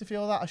shouldn't have to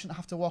feel that. I shouldn't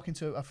have to walk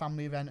into a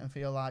family event and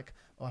feel like,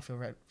 I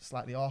feel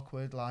slightly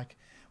awkward. Like,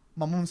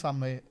 my mum's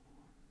family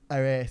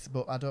are ace,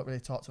 but I don't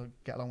really talk to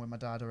get along with my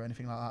dad or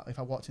anything like that. If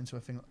I walked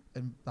into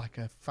like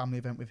a family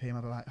event with him,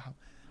 I'd be like,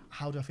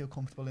 how do I feel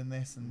comfortable in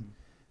this? And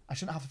I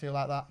shouldn't have to feel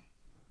like that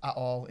at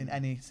all in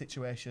any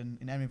situation,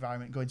 in any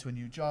environment, going to a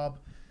new job.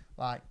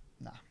 Like,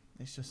 nah,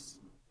 it's just,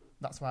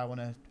 that's why I want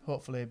to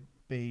hopefully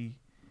be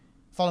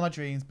follow my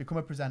dreams, become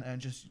a presenter, and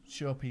just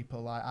show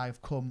people like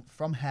I've come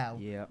from hell,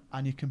 Yeah.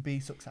 and you can be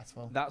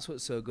successful. That's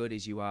what's so good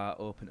is you are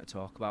open to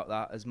talk about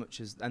that as much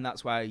as, and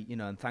that's why, you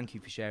know, and thank you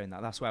for sharing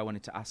that. That's why I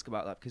wanted to ask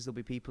about that, because there'll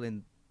be people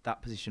in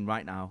that position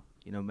right now,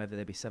 you know, whether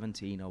they be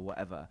 17 or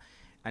whatever.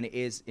 And it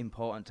is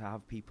important to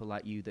have people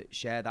like you that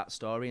share that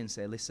story and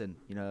say, listen,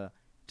 you know,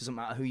 doesn't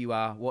matter who you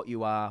are, what you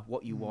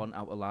want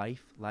out of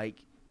life.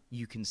 Like,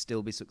 you can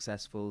still be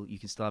successful. You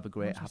can still have a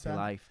great, 100%. happy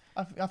life.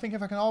 I think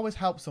if I can always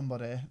help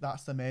somebody,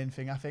 that's the main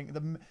thing. I think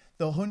the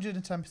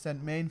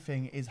 110% main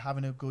thing is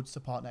having a good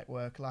support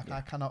network. Like, Yeah.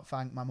 I cannot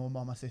thank my mum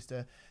or my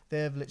sister.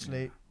 They've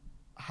literally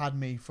had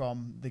me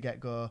from the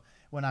get-go.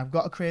 When I've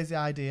got a crazy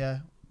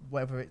idea,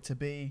 whatever it to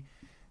be,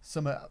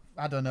 something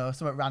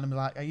random,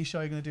 like, are you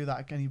sure you're going to do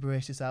that? Can you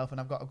brace yourself? And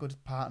I've got a good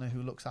partner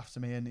who looks after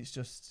me, and it's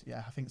just,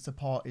 I think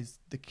support is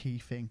the key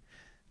thing.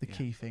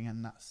 Key thing,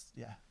 and that's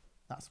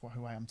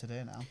who I am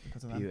today now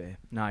because of them. Beauty.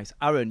 Nice.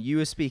 Aaron, you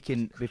were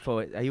speaking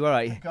before. Are you all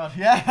right? God,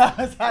 yeah.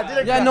 I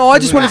did Yeah, no, I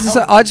just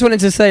wanted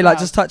to say, like,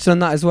 just touching on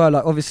that as well.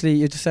 Like, obviously,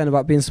 you're just saying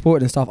about being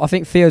supported and stuff. I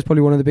think Theo's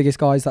probably one of the biggest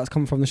guys that's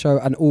come from the show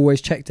and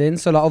always checked in.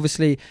 So, like,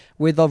 obviously,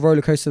 with the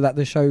roller coaster that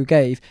the show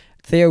gave,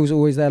 Theo was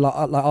always there, like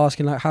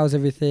asking, like, how's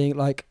everything,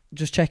 like,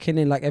 just checking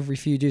in, like, every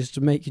few days,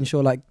 to making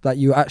sure, like, that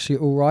you're actually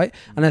all right.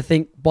 And I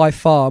think by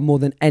far more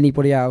than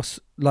anybody else,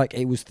 like,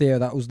 it was Theo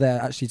that was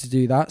there actually to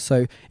do that.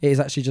 So it is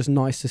actually just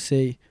nice to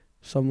see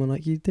someone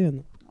like you doing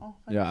that. Oh,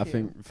 Yeah, I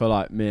think for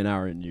like me and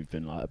Aaron, you've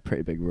been like a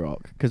pretty big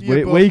rock because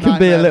You're we both can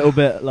be a nightmare. little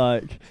bit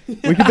like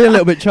we can be a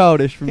little bit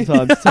childish from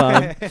time to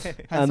time. Hence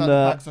And, the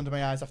bags under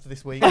my eyes after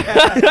this week.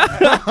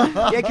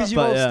 Yeah, because you've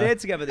But all yeah. stayed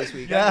together this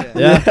week. Yeah. haven't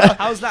you? Yeah.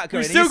 How's that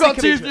going? We've Are you still got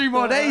sick of each 2-3 other?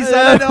 more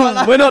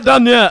days. We're not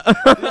done yet.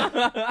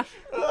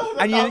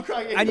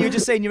 And you were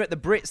just saying you're at the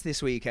Brits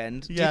this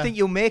weekend. Do you Yeah. think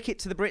you'll make it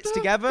to the Brits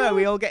together? Are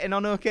we all getting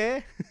on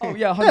okay? Oh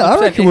yeah, 100%. Yeah, I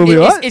reckon we'll be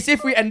right. It's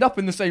if we end up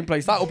in the same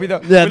place. That'll be the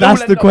Yeah, we'll that's all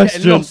the end up getting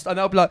question. Lost, and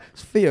they'll be like,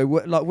 Theo,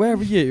 like, where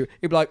are you?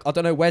 He'll be like, I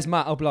don't know. Where's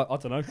Matt? I'll be like, I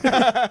don't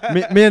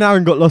know. me and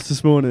Aaron got lost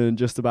this morning and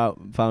just about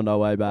found our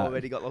way back.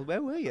 Already got lost.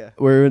 Where were you?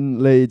 We were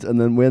in Leeds and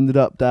then we ended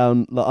up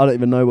down. Like, I don't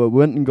even know where we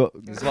went and got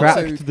There's cracked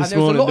and this there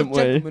was a morning, lot didn't of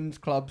we? gentlemen's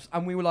clubs,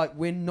 and we were like,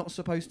 we're not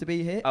supposed to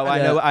be here. Oh,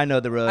 and, I know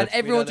the road. and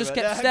everyone just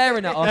kept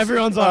staring at us.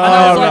 Everyone's And like,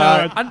 I was oh,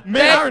 like,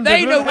 right. and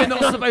they know we're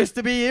not supposed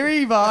to be here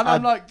either. And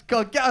I'm like,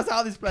 God, get us out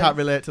of this place. Can't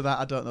relate to that.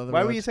 I don't know the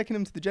Why road. were you taking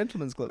them to the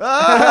gentleman's club?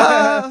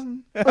 Ah!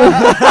 And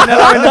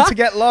allowing them to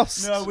get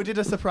lost. No, we did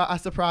a surprise. I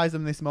surprised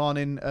them this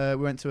morning. We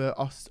went to an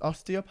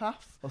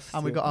osteopath,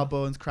 and we got our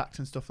bones cracked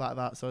and stuff like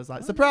that. So I was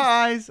like,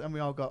 surprise, and we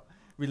all got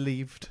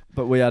relieved.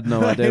 But we had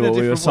no idea In a what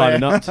we were different way.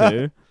 signing up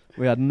to.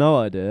 We had no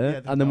idea. Yeah,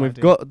 And then no we've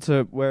idea. got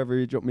to wherever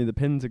he dropped me the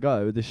pin to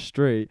go, this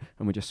street,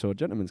 and we just saw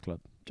Gentlemen's Club,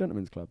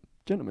 Gentlemen's Club,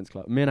 Gentlemen's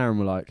Club. Me and Aaron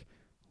were like,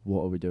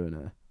 what are we doing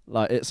here?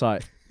 Like, it's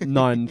like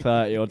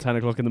 9:30 or 10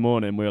 o'clock in the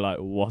morning. We were like,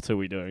 what are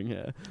we doing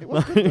here? It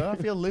was good though. I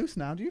feel loose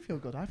now. Do you feel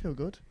good? I feel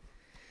good.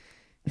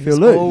 You feel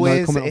loose? Always,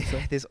 No comment,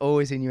 officer. there's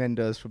always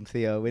innuendos from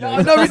Theo. We know,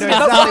 I know, we it's- know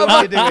that's exactly what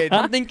what you're doing.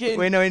 I'm thinking.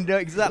 We know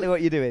exactly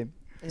what you're doing.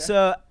 Yeah.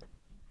 So,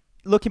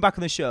 looking back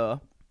on the show,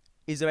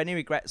 is there any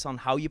regrets on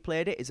how you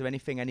played it? Is there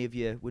anything any of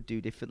you would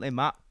do differently?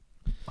 Matt,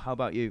 how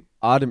about you?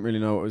 I didn't really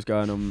know what was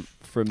going on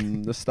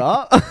from the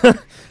start.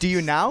 Do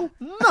you now?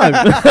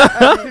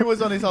 No. He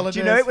was on his holidays. Do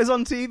you know it was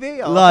on TV?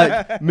 Or?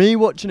 Like, me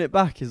watching it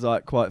back is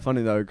like quite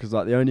funny though, because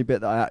like the only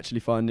bit that I actually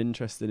find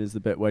interesting is the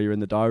bit where you're in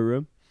the diary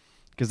room,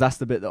 because that's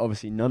the bit that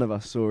obviously none of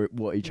us saw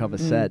what each other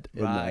said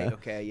in Right, there.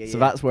 okay, yeah, So yeah.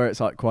 that's where it's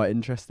like quite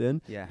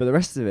interesting. Yeah. But the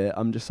rest of it,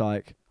 I'm just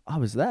like, I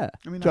was there.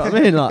 I mean, Do you know what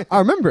I mean? Like, I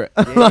remember it.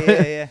 Yeah,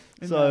 yeah, yeah.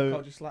 In So- there,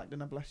 I just slacked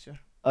and I bless you.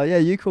 Oh yeah,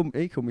 he called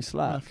me When I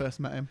Slack. first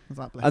met him, I was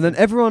like, bless And then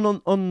him.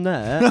 everyone on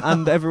there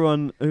and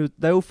everyone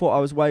they all thought I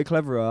was way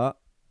cleverer.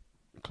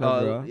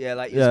 Oh, yeah,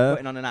 like you're Yeah.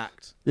 putting on an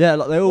act. Yeah,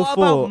 like they all What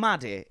thought. about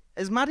Maddie?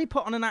 Has Maddie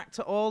put on an act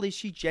at all? Is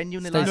she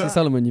genuinely Stacey like that?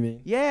 Solomon, you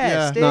mean? Yeah,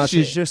 Yeah. Stacey. No,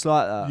 she's just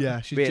like that.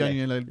 Yeah, she's Really?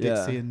 genuinely Yeah.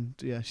 ditzy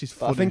and she's But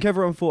funny. I think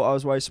everyone thought I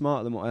was way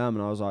smarter than what I am,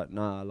 and I was like,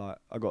 nah, like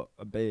I got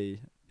a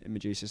B in my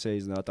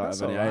GCSEs, and I don't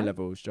That's have any alright. A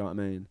levels. Do you know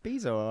what I mean?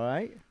 B's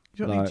alright.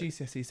 you don't like- need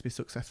GCSEs to be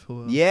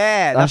successful. Though.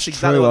 Yeah, That's that's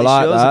exactly true, what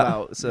I this like show's that.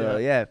 about. So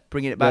Yeah. yeah,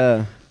 bringing it back.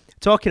 Yeah.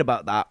 Talking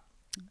about that.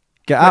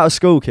 Get out of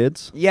school,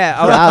 kids. Yeah,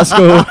 Get out of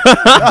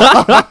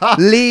school.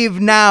 leave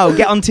now.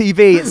 Get on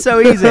TV. It's so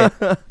easy.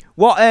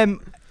 What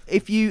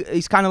if you?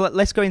 It's kind of like,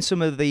 let's go in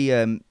some of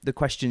the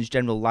questions,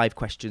 general live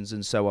questions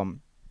and so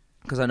on,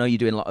 because I know you're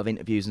doing a lot of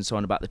interviews and so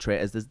on about the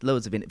Traitors. There's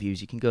loads of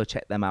interviews. You can go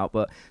check them out.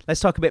 But let's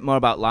talk a bit more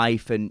about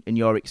life and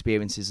your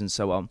experiences and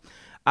so on.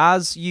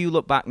 As you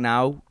look back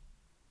now,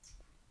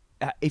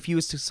 if you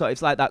was to sort of,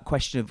 it's like that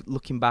question of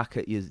looking back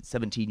at your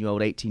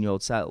 17-year-old,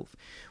 18-year-old self,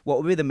 what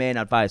would be the main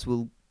advice?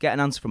 We'll get an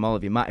answer from all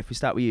of you. Matt, if we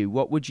start with you,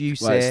 what would you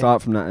say? Wait,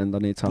 start from that end. I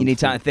need time. You need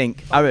time to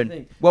think.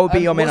 Aaron, what would be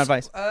your main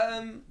advice?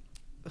 And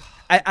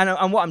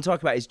what I'm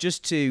talking about is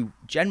just to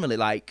generally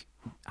like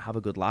have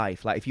a good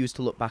life. Like if you was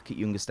to look back at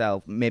younger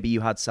self, maybe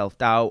you had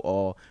self-doubt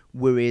or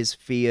worries,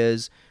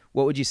 fears.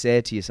 What would you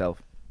say to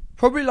yourself?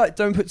 Probably like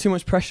don't put too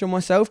much pressure on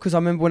myself, because I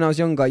remember when I was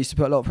younger I used to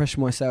put a lot of pressure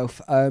on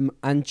myself,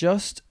 and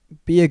just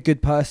be a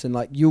good person.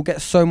 Like, you'll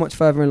get so much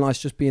further in life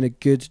just being a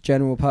good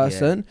general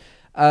person.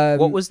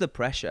 What was the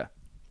pressure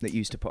that you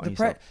used to put on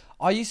yourself?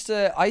 I used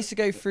to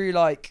go through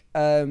like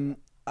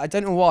I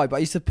don't know why, but I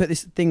used to put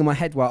this thing in my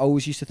head where I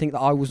always used to think that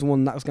I was the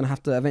one that was going to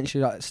have to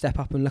eventually like step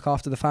up and look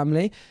after the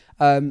family.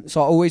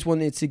 So I always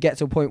wanted to get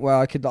to a point where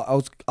I could like,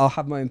 I'll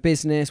have my own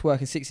business,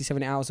 working 60,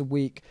 70 hours a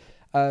week.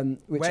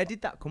 Where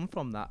did that come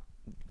from?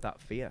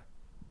 That fear?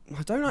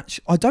 I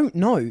don't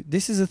know.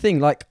 This is the thing.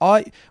 Like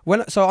I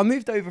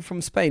moved over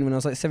from Spain when I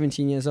was like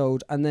 17 years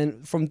old, and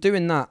then from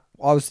doing that,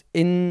 I was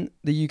in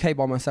the UK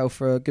by myself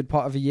for a good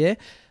part of a year.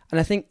 And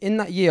I think in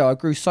that year I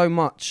grew so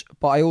much,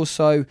 but I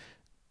also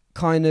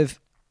kind of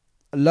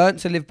learned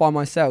to live by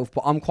myself,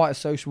 but I'm quite a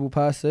sociable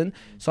person.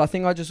 So I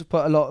think I just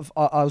put a lot of,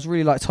 I was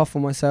really like tough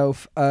on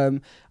myself.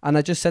 And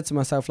I just said to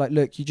myself, like,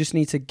 look, you just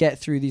need to get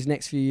through these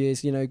next few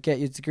years, you know, get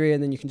your degree,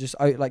 and then you can just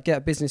like get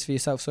a business for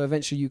yourself. So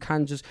eventually you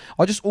can just,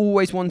 I just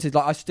always wanted,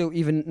 like, I still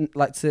even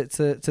like to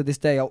this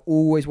day, I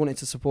always wanted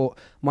to support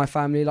my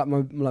family, like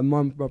my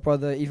mum, my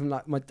brother, even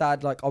like my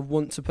dad. Like I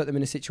want to put them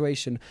in a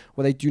situation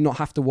where they do not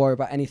have to worry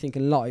about anything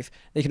in life.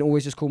 They can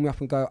always just call me up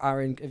and go,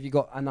 Aaron, have you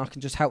got, and I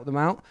can just help them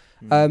out.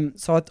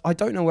 So I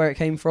don't know where it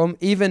came from.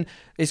 Even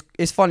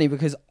it's funny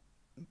because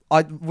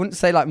I wouldn't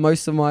say like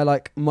most of my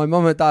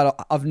mum and dad,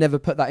 I've never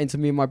put that into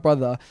me and my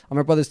brother. And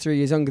my brother's 3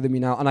 years younger than me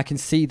now, and I can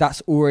see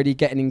that's already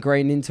getting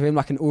ingrained into him.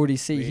 I can already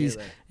see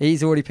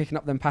he's already picking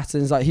up them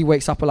patterns. Like he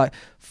wakes up at like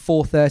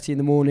 4:30 in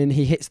the morning,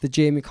 he hits the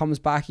gym, he comes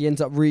back, he ends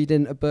up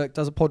reading a book,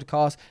 does a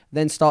podcast,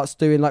 then starts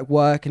doing like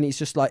work, and he's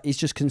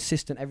just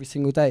consistent every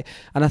single day.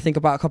 And I think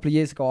about a couple of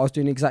years ago I was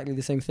doing exactly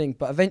the same thing,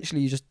 but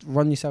eventually you just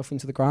run yourself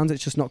into the ground.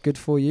 It's just not good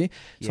for you.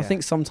 So I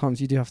think sometimes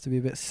you do have to be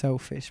a bit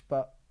selfish,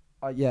 but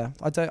I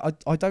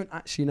don't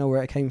actually know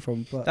where it came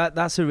from, but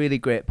that's a really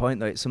great point,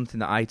 though. It's something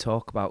that I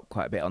talk about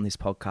quite a bit on this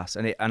podcast,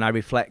 and I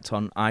reflect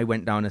on. I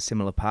went down a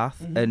similar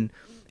path, and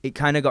it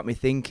kind of got me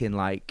thinking.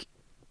 Like,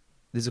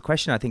 there's a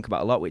question I think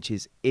about a lot, which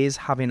is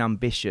having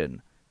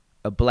ambition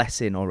a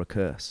blessing or a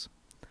curse?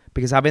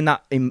 Because having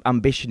that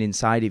ambition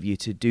inside of you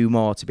to do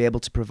more, to be able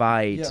to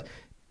provide,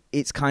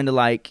 it's kind of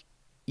like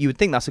you would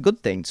think that's a good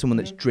thing. Someone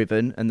that's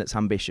driven and that's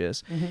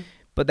ambitious.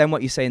 But then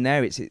what you're saying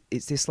there,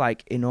 it's this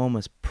like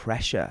enormous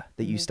pressure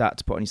that you start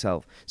to put on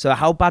yourself. So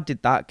how bad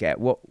did that get?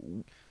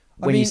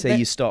 You say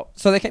you stopped?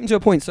 So they came to a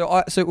point. So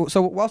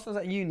whilst I was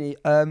at uni,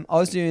 I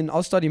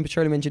was studying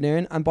petroleum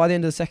engineering, and by the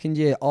end of the second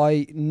year,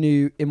 I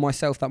knew in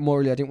myself that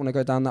morally I didn't want to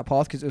go down that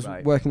path because it was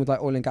working with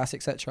like oil and gas,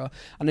 etc.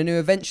 And I knew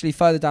eventually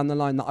further down the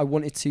line that I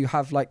wanted to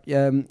have like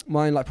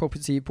my own like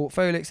property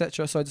portfolio,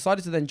 etc. So I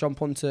decided to then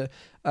jump onto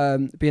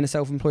being a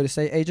self-employed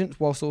estate agent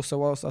whilst I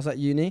was at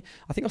uni.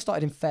 I think I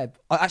started in Feb.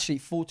 Actually,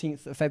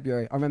 14th of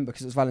February. I remember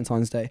because it was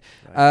Valentine's Day.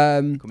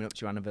 Coming up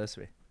to your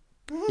anniversary.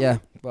 Yeah,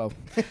 well,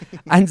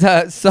 and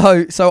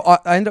so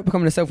I ended up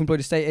becoming a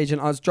self-employed estate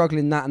agent. I was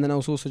juggling that, and then I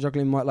was also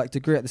juggling my like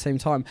degree at the same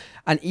time.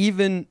 And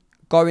even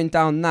going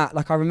down that,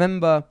 like I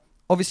remember,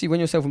 obviously when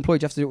you're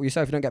self-employed, you have to do it all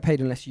yourself. You don't get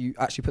paid unless you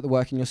actually put the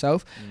work in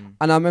yourself.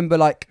 And I remember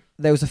like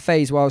there was a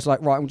phase where I was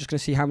like, right, I'm just gonna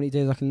see how many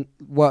days I can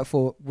work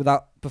for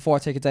before I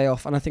take a day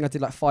off. And I think I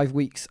did like 5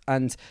 weeks.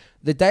 And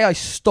the day I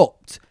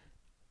stopped,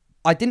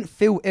 I didn't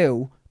feel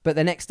ill. But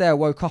the next day I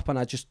woke up and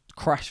I just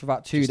crashed for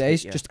about 2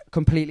 days, just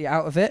completely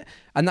out of it.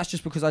 And that's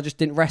just because I just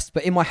didn't rest.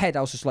 But in my head,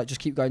 I was just like,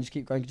 just keep going, just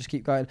keep going, just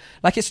keep going.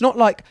 Like, it's not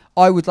like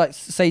I would like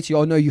say to you,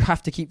 oh no, you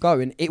have to keep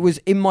going. It was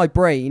in my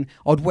brain.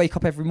 I'd wake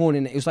up every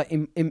morning. It was like,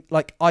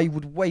 like I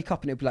would wake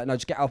up and it'd be like, no,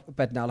 just get out of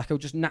bed now. Like I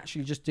would just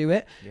naturally just do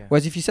it. Yeah.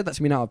 Whereas if you said that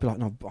to me now, I'd be like,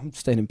 no, I'm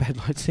staying in bed.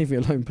 Like, leave me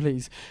alone,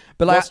 please.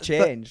 But like, what's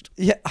changed?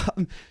 Do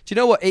you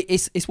know what?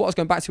 It's what I was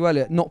going back to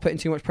earlier. Not putting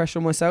too much pressure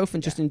on myself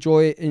and just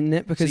enjoy it in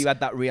it, because so you had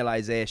that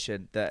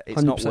realization that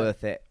it's 100%. Not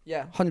worth it.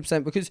 Yeah,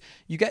 100%. Because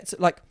you get to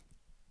like,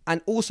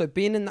 and also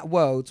being in that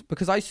world,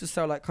 because I used to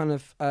sell like kind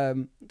of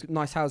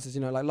nice houses,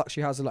 you know, like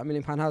luxury houses, like £1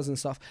 million houses and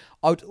stuff.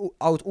 I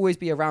would always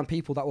be around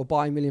people that were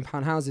buying £1 million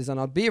houses, and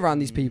I'd be around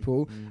these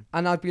people,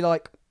 and I'd be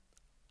like,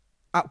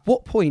 at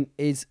what point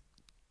is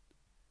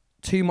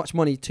too much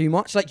money too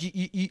much? Like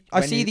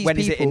I see these people. When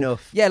is it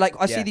enough? Yeah, like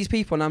I see these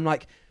people, and I'm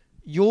like,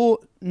 you're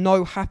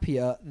no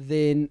happier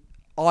than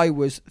I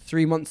was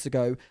 3 months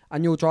ago,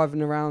 and you're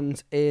driving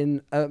around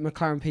in a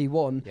McLaren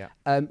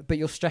P1, but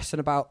you're stressing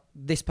about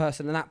this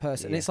person and that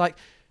person. And it's like,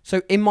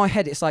 so in my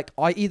head, it's like,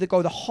 I either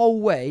go the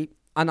whole way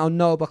and I'll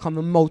know I'll become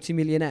a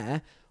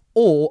multi-millionaire,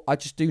 or I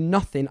just do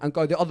nothing and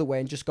go the other way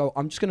and just go,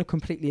 I'm just going to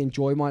completely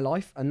enjoy my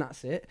life, and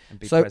that's it. And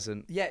be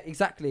present. Yeah,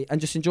 exactly. And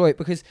just enjoy it,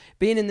 because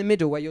being in the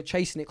middle where you're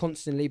chasing it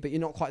constantly, but you're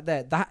not quite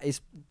there, that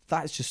is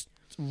just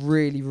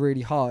really,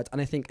 really hard.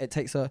 And I think it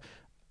takes a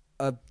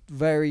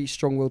very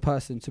strong-willed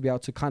person to be able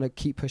to kind of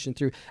keep pushing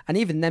through. And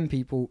even then,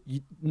 people,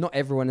 not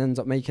everyone ends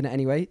up making it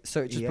anyway.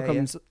 So it just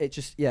becomes,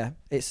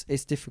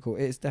 it's difficult.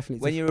 It's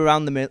definitely when you're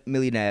around the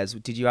millionaires,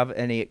 did you have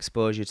any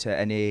exposure to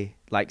any,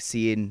 like,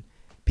 seeing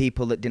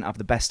people that didn't have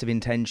the best of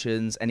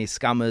intentions, any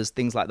scammers,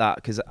 things like that?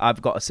 Because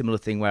I've got a similar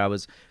thing where I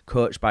was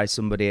coached by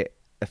somebody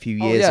a few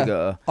years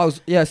ago. I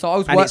was and it's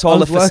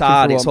all a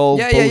facade. It's all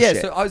bullshit.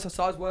 So I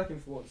was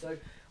working for one. So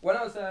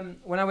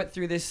when I went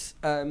through this,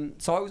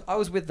 so I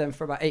was with them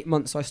for about 8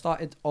 months. So I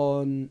started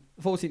on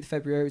 14th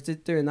February, was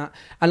doing that,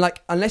 and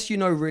like unless you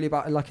know really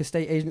about like a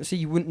estate agency,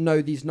 you wouldn't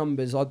know these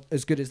numbers are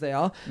as good as they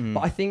are. But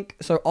I think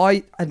so.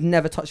 I had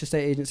never touched a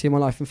estate agency in my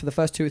life, and for the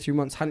first 2 or 3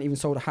 months, hadn't even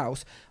sold a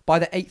house. By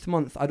the 8th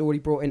month, I'd already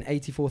brought in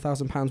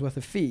 £84,000 worth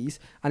of fees,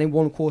 and in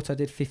 1 quarter, I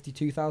did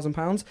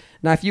 £52,000.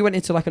 Now, if you went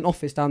into like an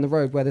office down the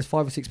road where there's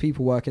 5 or 6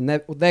 people working,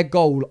 their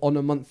goal on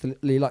a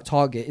monthly like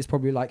target is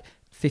probably like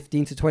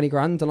 15 to 20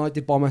 grand, and I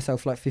did by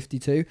myself like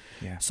 52.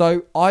 Yeah.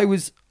 So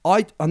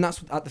and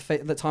that's at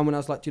the time when I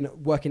was like, you know,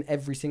 working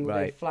every single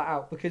day flat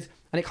out, because,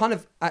 and it kind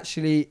of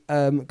actually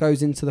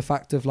goes into the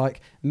fact of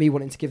like me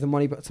wanting to give the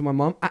money back to my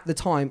mum. At the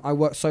time, I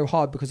worked so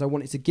hard because I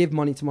wanted to give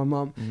money to my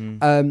mum,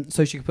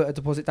 so she could put a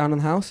deposit down on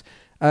the house.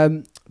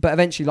 But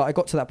eventually, like I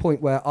got to that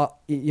point where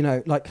you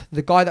know, like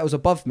the guy that was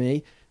above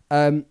me,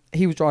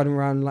 he was driving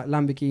around like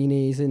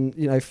Lamborghinis and,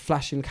 you know,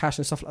 flashing cash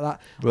and stuff like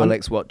that.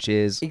 Rolex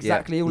watches.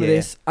 Exactly, all of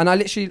this. And I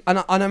literally,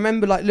 and I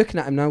remember like looking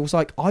at him and I was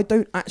like, I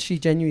don't actually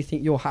genuinely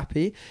think you're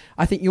happy.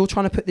 I think you're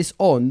trying to put this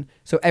on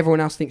so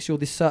everyone else thinks you're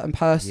this certain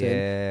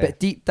person. But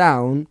deep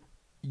down,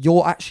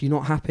 you're actually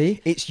not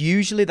happy. It's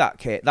usually that,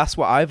 Kate. That's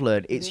what I've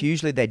learned. It's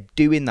usually they're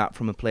doing that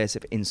from a place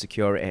of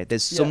insecurity.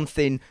 There's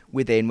something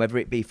within, whether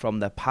it be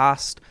from their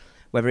past,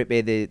 whether it be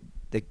the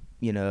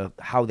you know,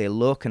 how they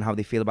look and how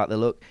they feel about their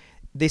look.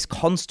 This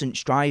constant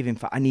striving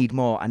for, I need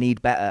more, I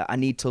need better, I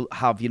need to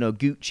have, you know,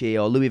 Gucci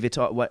or Louis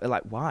Vuitton.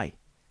 Like, why?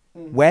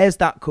 Where's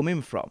that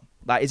coming from?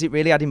 Like, is it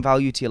really adding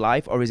value to your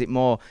life, or is it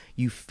more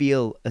you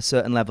feel a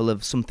certain level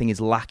of something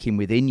is lacking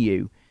within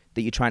you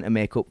that you're trying to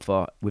make up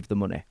for with the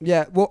money?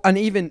 Yeah, well, and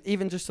even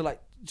just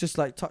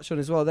to touch on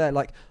as well there,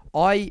 like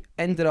I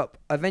ended up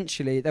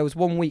eventually, there was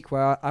 1 week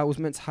where I was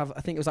meant to have,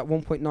 I think it was like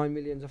 1.9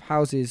 million of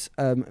houses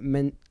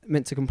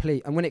meant to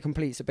complete, and when it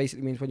completes, it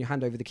basically means when you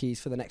hand over the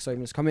keys for the next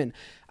owners to come in.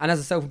 And as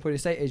a self-employed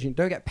estate agent, you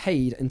don't get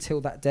paid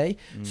until that day.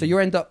 So you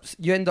end up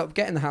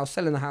getting the house,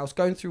 selling the house,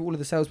 going through all of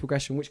the sales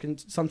progression, which can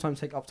sometimes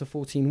take up to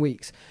 14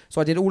 weeks.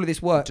 So I did all of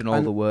this work. Done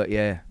all the work,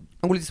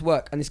 all of this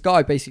work, and this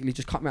guy basically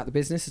just cut me out of the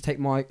business to take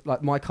my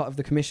cut of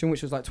the commission,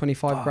 which was like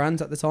 25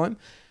 grand at the time.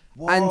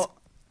 What? And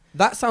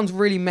that sounds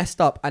really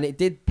messed up, and it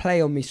did play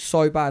on me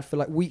so bad for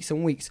like weeks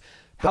and weeks.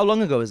 How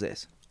long ago was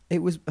this?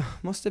 It was,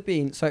 must have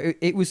been, so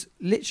it was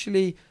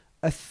literally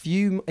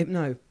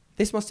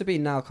this must have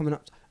been now coming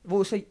up,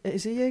 well, so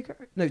is it a year ago?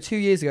 No, 2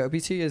 years ago. It'll be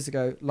 2 years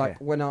ago,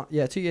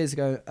 2 years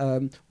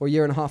ago, or a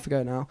year and a half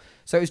ago now.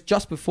 So it was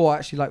just before I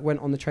actually like went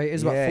on the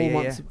Traitors, about 4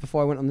 months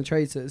before I went on the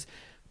Traitors.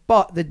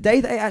 But the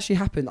day that it actually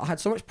happened, I had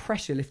so much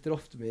pressure lifted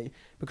off to me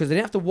because I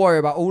didn't have to worry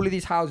about all of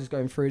these houses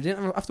going through. I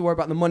didn't have to worry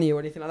about the money or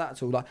anything like that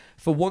at all. Like,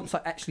 for once, I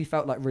actually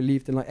felt like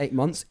relieved in like 8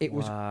 months. It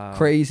was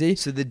crazy.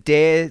 So the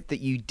day that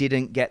you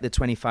didn't get the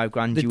 25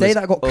 grand, the day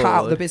that I got cut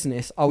out of the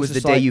business, I was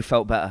the day you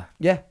felt better.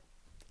 Yeah.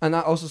 And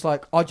I was just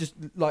like,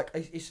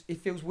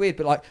 it feels weird,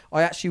 but like,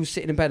 I actually was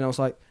sitting in bed and I was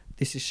like,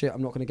 this is shit.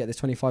 I'm not going to get this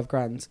 25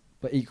 grand.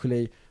 But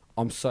equally,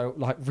 I'm so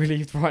like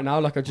relieved right now.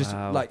 Like I just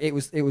like it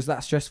was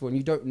that stressful, and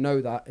you don't know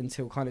that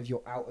until kind of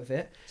you're out of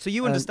it. So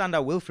you understand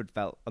how Wilfred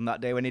felt on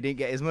that day when he didn't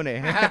get his money,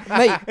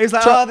 mate. He's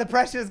like, the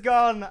pressure's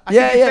gone. I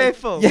can be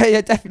faithful. Yeah,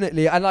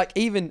 definitely. And like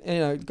even, you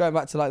know, going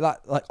back to like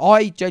that, like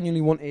I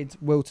genuinely wanted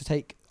Will to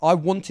take. I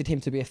wanted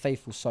him to be a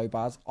faithful so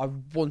bad. I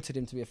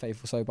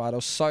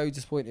was so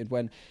disappointed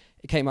when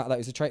it came out that he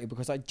was a traitor,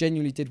 because I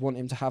genuinely did want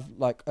him to have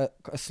like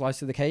a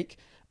slice of the cake.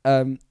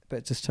 But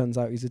it just turns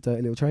out he's a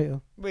dirty little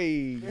traitor.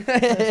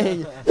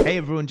 Hey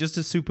everyone, just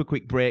a super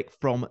quick break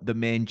from the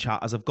main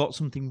chat, as I've got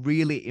something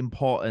really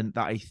important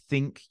that I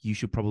think you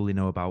should probably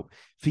know about.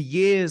 For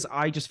years,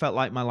 I just felt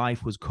like my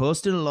life was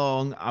coasting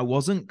along. I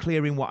wasn't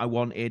clearing what I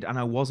wanted, and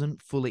I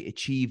wasn't fully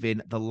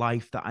achieving the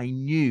life that I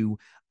knew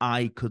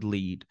I could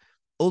lead.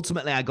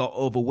 Ultimately, I got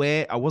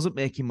overweight, I wasn't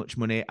making much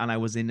money, and I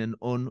was in an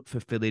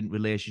unfulfilling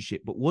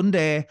relationship. But one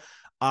day,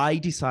 I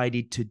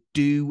decided to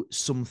do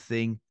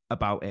something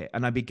about it,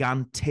 and I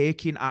began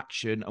taking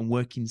action and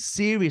working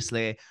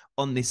seriously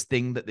on this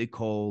thing that they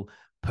call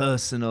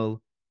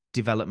personal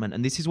development.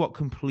 And this is what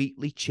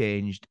completely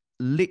changed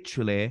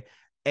literally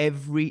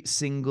every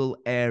single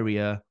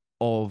area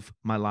of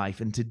my life.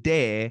 And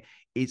today,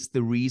 it's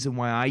the reason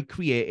why I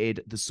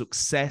created the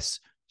Success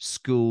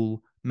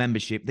School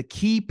membership. The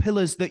key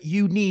pillars that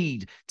you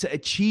need to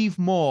achieve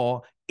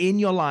more in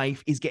your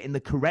life is getting the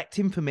correct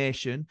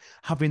information,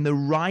 having the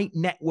right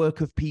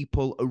network of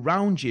people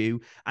around you,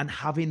 and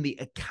having the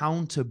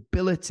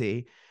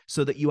accountability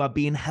so that you are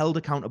being held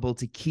accountable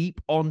to keep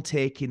on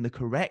taking the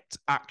correct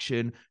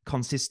action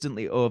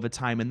consistently over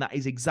time. And that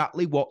is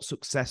exactly what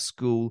Success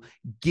School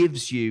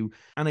gives you.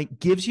 And it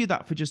gives you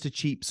that for just a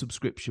cheap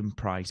subscription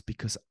price,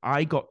 because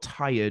I got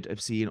tired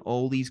of seeing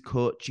all these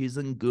coaches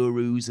and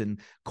gurus and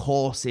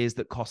courses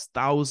that cost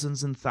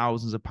thousands and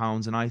thousands of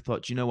pounds. And I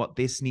thought, you know what,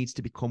 this needs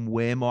to become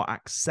way more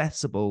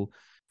accessible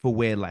for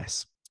way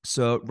less.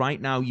 So right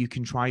now you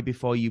can try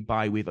before you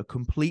buy with a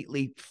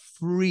completely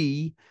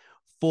free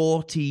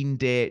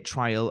 14-day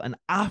trial. And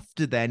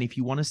after then, if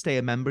you want to stay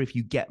a member, if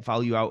you get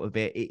value out of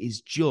it, it is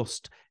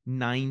just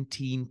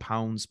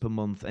 £19 per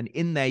month. And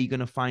in there, you're going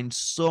to find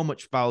so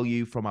much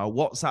value, from our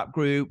WhatsApp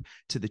group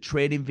to the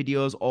training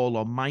videos all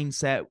on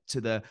mindset,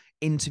 to the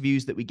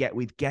interviews that we get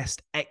with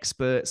guest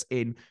experts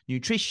in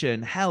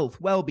nutrition, health,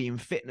 well-being,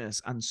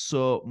 fitness, and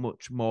so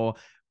much more.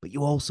 But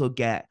you also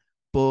get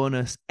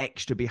bonus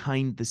extra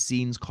behind the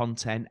scenes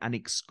content and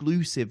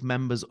exclusive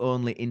members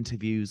only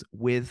interviews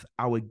with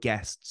our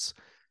guests,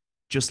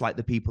 just like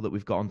the people that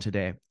we've got on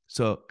today.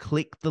 So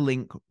click the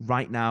link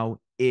right now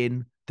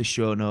in the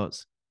show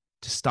notes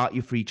to start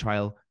your free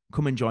trial.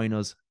 Come and join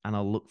us, and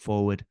I'll look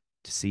forward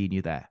to seeing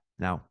you there.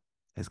 Now,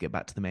 let's get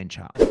back to the main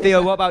chat.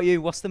 Theo, what about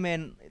you? What's the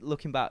main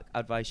looking back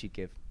advice you'd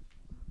give?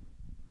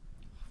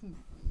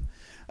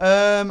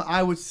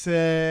 I would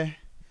say,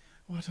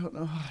 I don't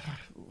know.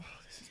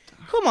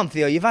 Come on,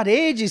 Theo, you've had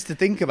ages to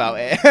think about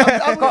it.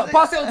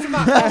 Pass it on to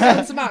Matt. Pass it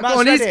on to Matt. Go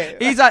on,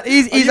 he's at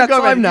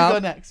time now.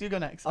 You go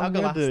next. I'll I'm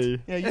go ready.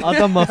 last. Yeah, I've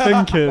done my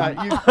thinking. Right,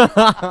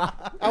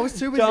 I was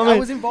too busy. Do you know what I I mean?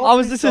 was involved. I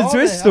was in listening to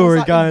story. his story I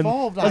was, going.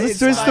 involved. I was It's listening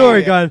to his like-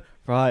 story going.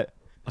 Right.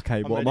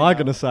 Okay. What am ready I now.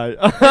 gonna say?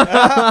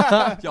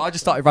 Yeah, I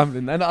just started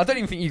rambling then. I don't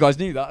even think you guys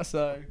knew that.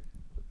 So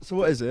So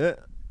what is it?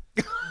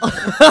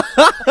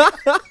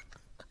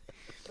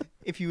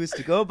 If you was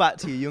to go back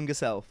to your younger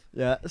self,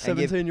 Yeah.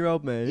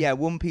 17-year-old me. yeah,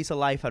 one piece of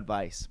life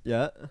advice,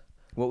 Yeah.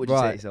 what would you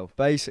say to Right. yourself?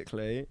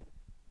 Basically,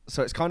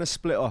 so it's kind of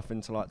split off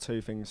into like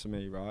two things for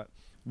me, right?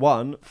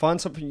 One,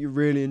 find something you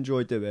really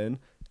enjoy doing,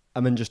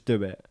 and then just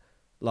do it.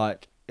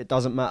 Like, it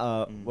doesn't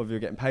matter whether you're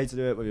getting paid to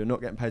do it, whether you're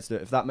not getting paid to do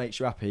it. If that makes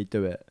you happy,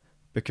 do it.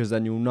 Because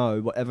then you'll know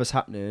whatever's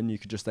happening, you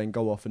could just then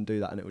go off and do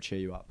that, and it will cheer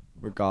you up,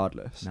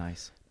 regardless.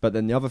 Nice. But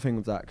then the other thing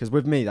with that, because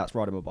with me, that's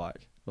riding my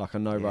bike. Like, I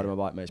know Yeah. riding my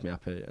bike makes me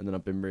happy, and then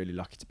I've been really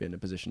lucky to be in the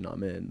position that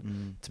I'm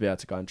in, to be able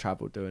to go and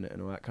travel doing it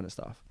and all that kind of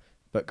stuff.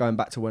 But going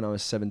back to when I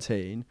was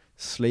 17,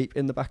 sleep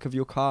in the back of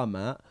your car,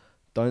 Matt.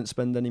 Don't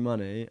spend any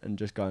money and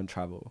just go and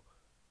travel.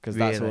 Because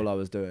that's Really? all I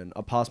was doing.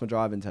 I passed my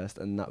driving test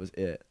and that was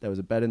it. There was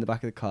a bed in the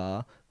back of the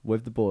car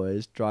with the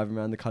boys, driving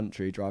around the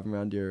country, driving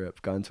around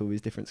Europe, going to all these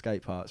different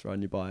skate parks,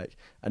 riding your bike.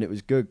 And it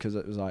was good because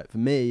it was like, for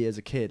me as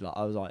a kid, like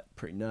I was like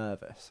pretty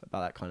nervous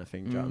about that kind of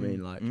thing. Do you know what I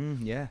mean?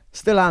 Like, Yeah.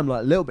 still am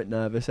like a little bit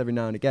nervous every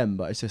now and again,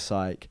 but it's just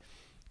like,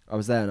 I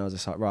was there and I was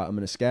just like, right, I'm going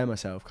to scare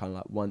myself kind of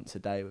like once a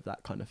day with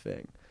that kind of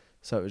thing.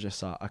 So it was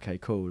just like, okay,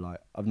 cool. Like,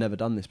 I've never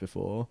done this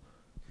before.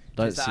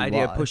 Don't Just see that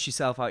idea why. of push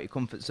yourself out your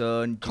comfort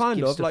zone. Just Kind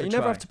give of stuff like a you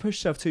never try. have to push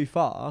yourself too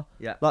far.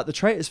 Yeah. Like the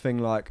Traitors thing,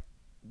 like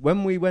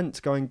when we went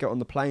to go and get on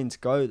the plane to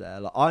go there,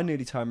 like I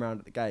nearly turned around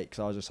at the gate because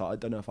I was just like, I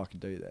don't know if I can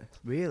do this.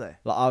 Really?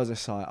 Like I was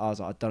like, I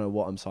don't know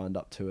what I'm signed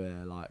up to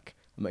here. Like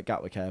I'm at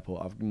Gatwick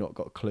Airport, I've not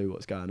got a clue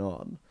what's going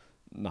on.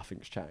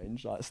 Nothing's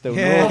changed. Like it's still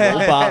normal,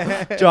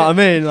 but do you know what I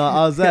mean? Like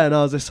I was there and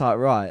I was just like,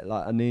 right,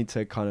 like I need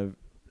to kind of,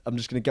 I'm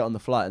just gonna get on the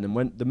flight. And then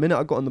when the minute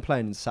I got on the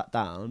plane and sat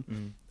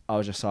down, I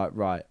was just like,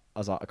 right, I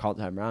was like, I can't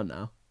turn around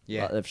now.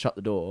 Yeah. Like, they've shut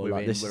the door. We're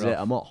Like in, this is we're it.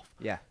 off. I'm off.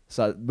 Yeah.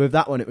 So with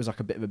that one, it was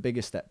like a bit of a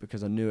bigger step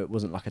because I knew it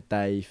wasn't like a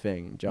day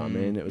thing. Do you know what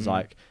I mean? It was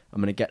like,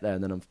 I'm going to get there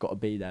and then I've got to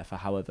be there for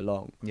however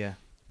long. Yeah.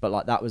 But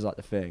like that was like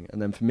the thing.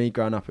 And then for me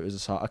growing up, it was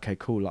just like, okay,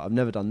 cool. Like I've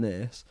never done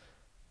this.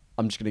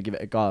 I'm just going to give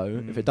it a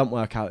go. If it don't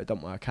work out, it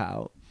don't work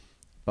out.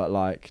 But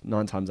like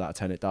 9 times out of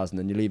 10 it does. And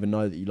then you'll either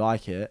know that you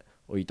like it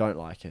or you don't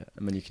like it.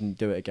 And then you can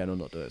do it again or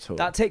not do it at all.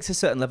 That takes a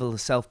certain level of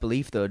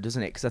self-belief though,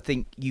 doesn't it? Because I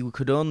think you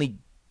could only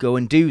go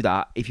and do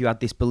that if you had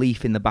this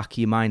belief in the back of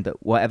your mind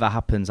that whatever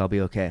happens, I'll be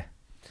okay.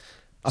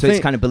 So it's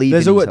kind of believing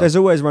there's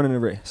always running a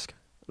risk.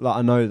 Like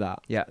I know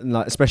that. Yeah. And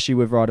like especially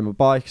with riding my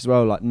bike as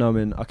well, like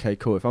knowing, okay,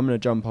 cool, if I'm gonna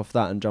jump off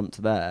that and jump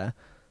to there,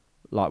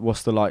 like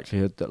what's the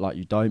likelihood that like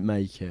you don't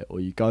make it or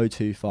you go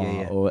too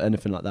far or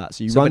anything like that.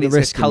 So you run the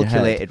risk a in your head.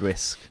 calculated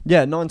risk.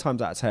 Yeah, 9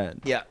 times out of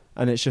 10. Yeah.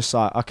 And it's just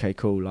like, okay,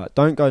 cool, like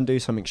don't go and do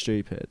something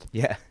stupid.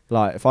 Yeah.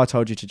 Like if I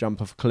told you to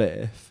jump off a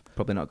cliff,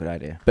 Probably not a good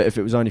idea. but if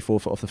it was only 4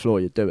 foot off the floor,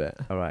 you'd do it.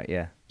 All right.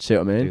 Yeah. See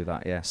what I mean? Do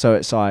that. Yeah. So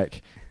it's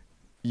like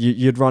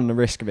you'd run the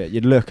risk of it.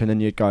 You'd look and then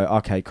you'd go,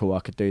 okay, cool,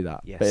 I could do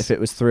that. Yes. But if it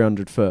was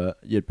 300 foot,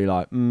 you'd be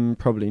like,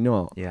 probably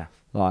not. Yeah.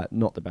 Like,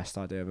 not the best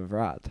idea I've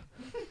ever had.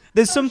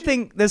 There's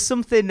something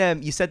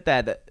you said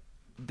there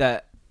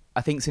that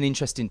I think is an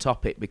interesting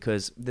topic,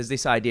 because there's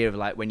this idea of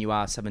like when you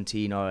are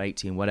 17 or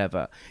 18,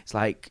 whatever, it's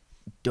like,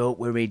 don't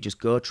worry, just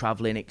go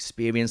traveling,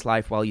 experience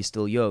life while you're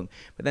still young.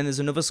 But then there's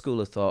another school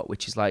of thought,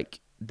 which is like,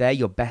 they're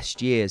your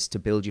best years to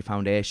build your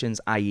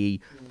foundations,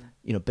 i.e.,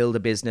 you know, build a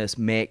business,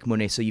 make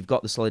money, so you've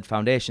got the solid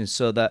foundations,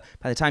 so that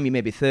by the time you may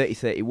be 30,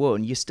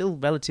 31, you're still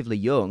relatively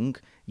young,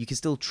 you can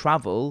still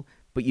travel,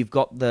 but you've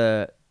got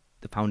the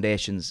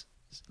foundations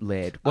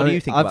laid. What do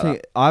you think about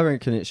that? I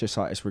reckon it's just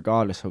like, it's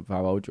regardless of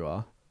how old you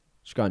are,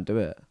 just go and do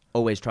it.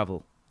 Always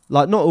travel.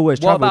 Like, not always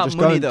What travel, about just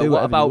money go and though? do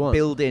What whatever you about want.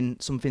 building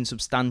something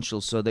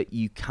substantial so that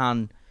you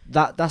can...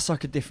 That's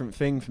like a different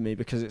thing for me,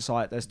 because it's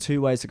like there's 2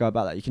 ways to go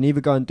about that. You can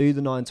either go and do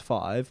the 9 to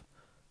 5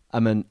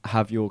 and then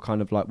have your kind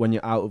of like, when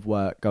you're out of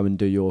work, go and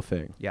do your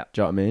thing. Yeah.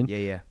 Do you know what I mean? Yeah,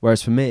 yeah.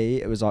 Whereas for me,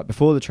 it was like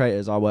before the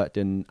Traitors, I worked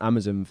in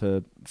Amazon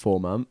for 4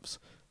 months,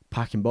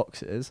 packing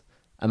boxes.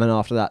 And then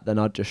after that, then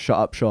I'd just shut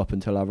up shop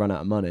until I ran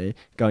out of money,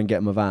 go and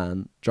get my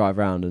van, drive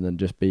around, and then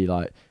just be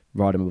like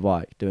riding my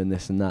bike, doing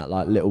this and that,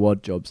 like little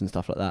odd jobs and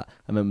stuff like that.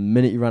 And then the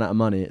minute you run out of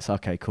money, it's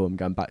okay, cool, I'm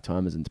going back to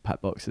Amazon to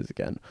pack boxes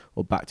again,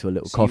 or back to a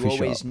little coffee shop.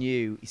 You always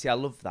knew. You see, I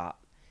love that.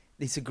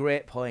 It's a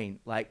great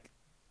point. Like,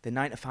 the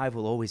 9 to 5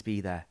 will always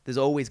be there. There's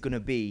always going to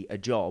be a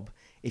job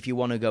if you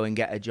want to go and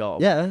get a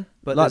job. Yeah,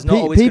 but like there's not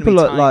always people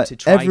going to be time to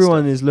try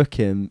everyone stuff. is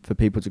looking for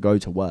people to go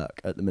to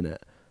work at the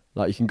minute.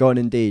 Like, you can go on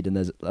Indeed and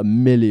there's a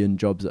million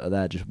jobs that are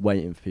there just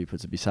waiting for people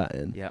to be sat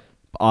in. Yeah.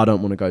 But I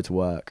don't want to go to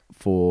work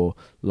for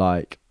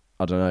like,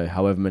 I don't know,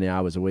 however many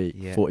hours a week,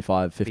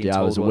 45, 50 Being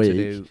hours a told what to week.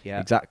 do,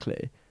 yeah.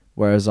 Exactly.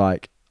 Whereas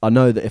like, I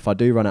know that if I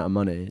do run out of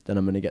money, then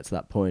I'm going to get to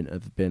that point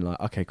of being like,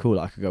 okay, cool,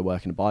 I could go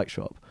work in a bike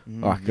shop,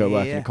 or I could go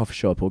work in a coffee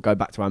shop, or go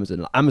back to Amazon.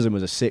 Like, Amazon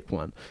was a sick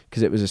one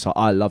because it was just like,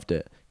 I loved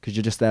it because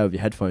you're just there with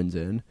your headphones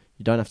in.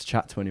 You don't have to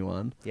chat to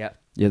anyone. Yeah.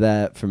 You're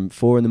there from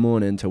 4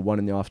 a.m. till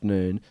 1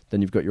 p.m.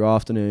 Then you've got your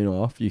afternoon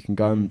off. You can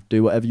go and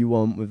do whatever you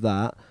want with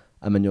that.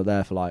 And then you're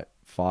there for like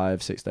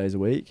 5-6 days a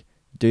week.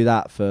 Do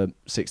that for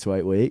 6 to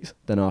 8 weeks.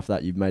 Then after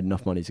that, you've made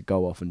enough money to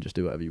go off and just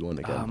do whatever you want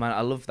again. Oh man,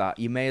 I love that.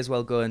 You may as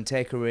well go and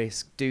take a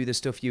risk, do the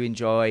stuff you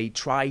enjoy,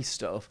 try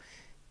stuff,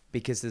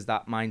 because there's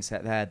that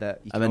mindset there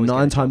that you can and then always get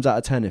 9 a job. times out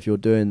of 10, if you're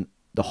doing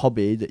the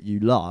hobby that you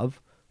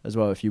love as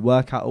well, if you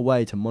work out a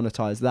way to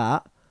monetize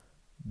that,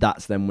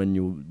 that's then when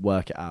you'll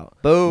work it out.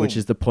 Boom. Which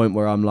is the point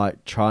where I'm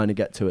like trying to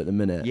get to at the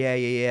minute.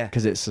 Yeah.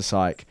 Because it's just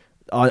like,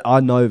 I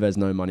know there's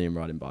no money in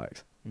riding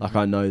bikes. Like,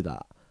 I know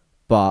that.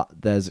 But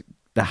there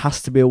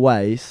has to be a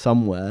way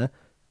somewhere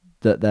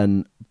that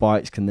then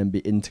bikes can then be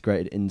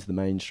integrated into the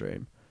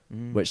mainstream.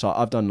 Which like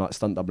I've done like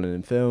stunt doubling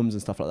in films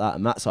and stuff like that.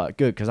 And that's like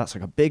good because that's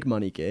like a big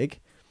money gig.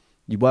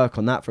 You work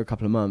on that for a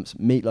couple of months,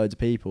 meet loads of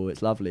people.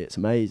 It's lovely. It's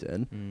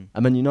amazing.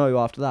 And then you know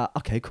after that,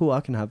 okay, cool,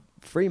 I can have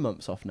 3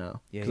 months off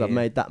now because I've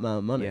made that amount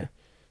of money. Yeah.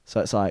 So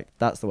it's like,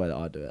 that's the way that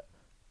I do it.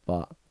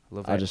 But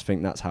Love I it. just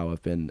think that's how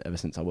I've been ever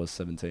since I was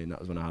 17. That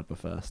was when I had my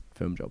first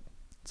film job.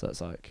 So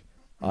it's like,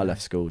 I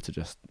left school to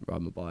just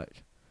ride my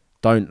bike.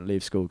 Don't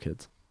leave school,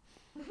 kids.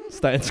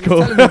 Stay in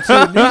school. Telling them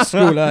to leave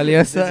school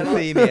earlier. There's a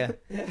theme here.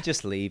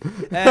 Just leave.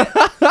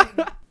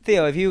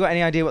 Theo, have you got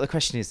any idea what the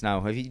question is now?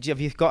 Have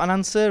you got an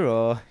answer,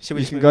 or should we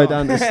You just can move go on?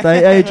 down the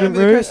estate agent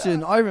the route.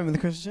 question. I remember the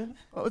question.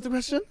 What was the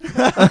question?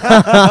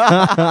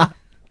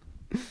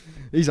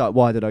 He's like,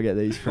 why did I get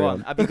these Go on.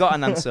 from? Have you got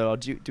an answer, or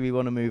do we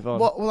want to move on?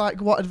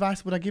 What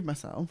advice would I give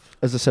myself?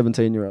 As a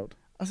 17-year-old.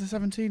 As a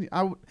 17,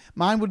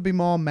 mine would be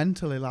more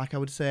mentally. Like, I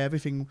would say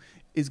everything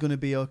is going to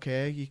be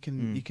okay. You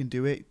can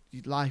do it.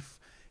 Life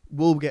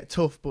will get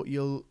tough, but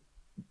you'll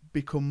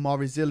become more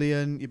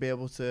resilient. You'll be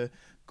able to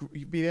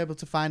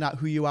find out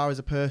who you are as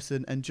a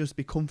person and just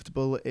be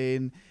comfortable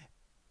in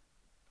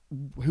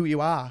who you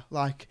are.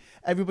 Like,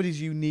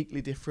 everybody's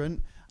uniquely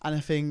different, and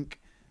I think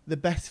the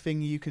best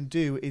thing you can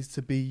do is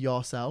to be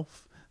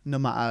yourself, no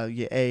matter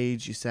your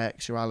age, your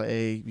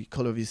sexuality, your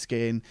colour of your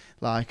skin.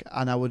 Like,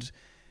 and I would,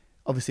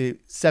 obviously,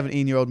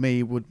 17-year-old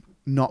me would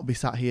not be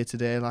sat here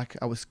today. Like,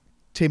 I was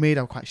timid,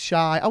 I was quite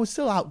shy. I was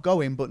still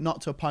outgoing, but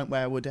not to a point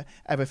where I would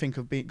ever think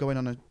of going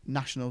on a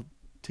national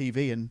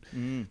TV and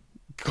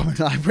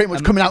pretty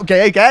much coming out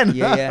gay again.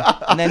 Yeah.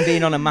 And then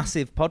being on a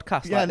massive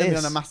podcast Yeah, like and then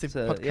this. being on a massive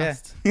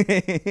podcast.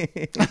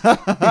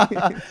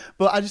 Yeah.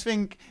 But I just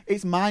think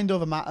it's mind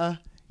over matter.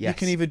 Yes. You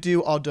can either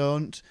do or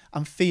don't,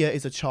 and fear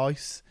is a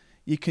choice.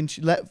 You can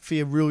let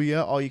fear rule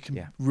you, or you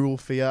can rule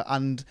fear,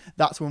 and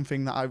that's one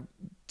thing that I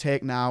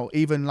take now.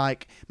 Even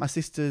like my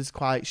sister's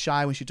quite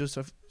shy when she does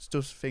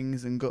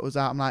things and goes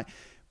out. I'm like,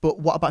 but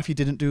what about if you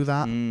didn't do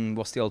that?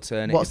 What's the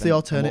alternative? What's the and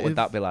alternative? What would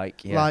that be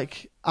like? Yeah.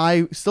 Like,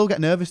 I still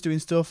get nervous doing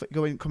stuff.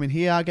 Coming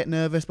here, I get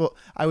nervous, but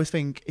I always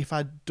think if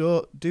I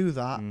don't do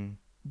that,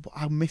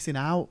 I'm missing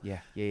out.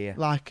 Yeah.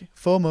 Like,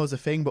 FOMO's a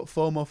thing, but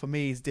FOMO for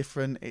me is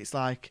different. It's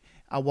like,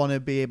 I want to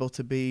be able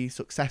to be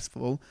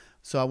successful,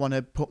 so I want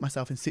to put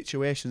myself in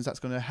situations that's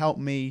going to help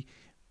me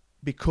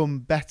become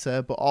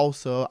better, but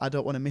also I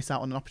don't want to miss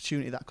out on an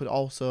opportunity that could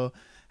also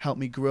help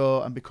me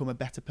grow and become a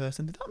better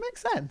person. Did that make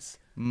sense?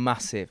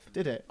 Massive.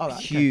 Did it? All right.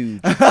 Huge.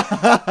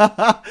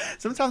 Okay.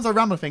 Sometimes I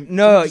ramble, think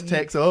No, it just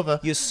takes over.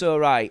 You're so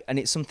right, and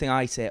it's something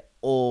I say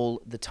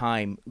all the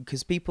time,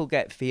 because people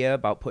get fear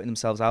about putting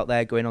themselves out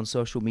there, going on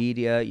social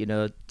media,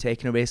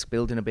 taking a risk,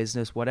 building a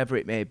business, whatever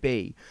it may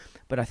be.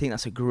 But I think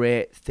that's a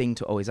great thing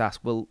to always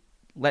ask. Well,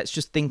 let's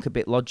just think a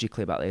bit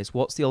logically about this.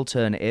 What's the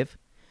alternative?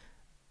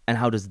 And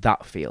how does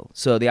that feel?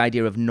 So the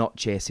idea of not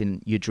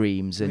chasing your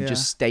dreams and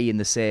just staying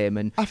the same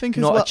and I think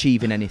not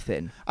achieving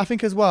anything. I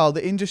think as well,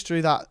 the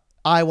industry that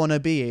I want to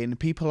be in,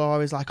 people are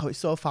always like, oh, it's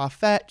so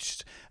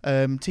far-fetched.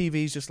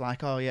 TV's just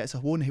like, oh yeah, it's a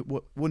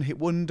one-hit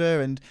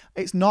wonder. And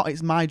it's not.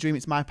 It's my dream.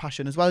 It's my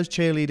passion. As well as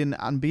cheerleading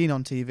and being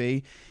on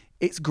TV,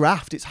 it's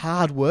graft, it's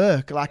hard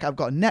work. Like, I've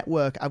got a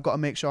network, I've got to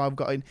make sure I've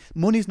got in.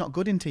 Money's not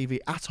good in TV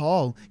at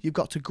all. You've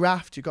got to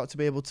graft, you've got to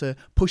be able to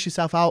push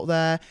yourself out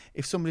there.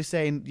 If somebody's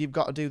saying you've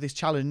got to do this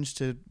challenge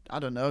to, I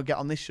don't know, get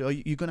on this show,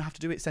 you're going to have to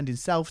do it sending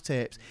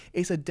self-tapes.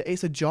 It's a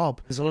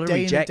job. There's a lot of day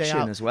in and day rejection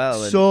out. as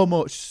well. and-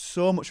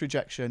 So much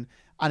rejection.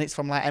 And it's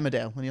from like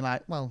Emmerdale, and you're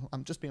like, well,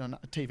 I'm just being on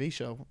a TV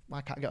show. Why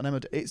can't I get on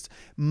Emmerdale? It's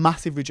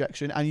massive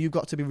rejection, and you've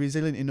got to be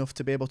resilient enough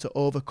to be able to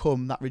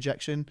overcome that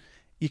rejection.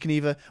 You can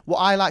either, what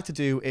I like to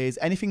do is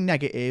anything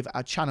negative,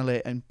 I channel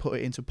it and put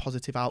it into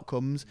positive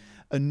outcomes.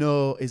 A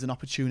no is an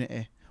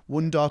opportunity.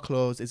 One door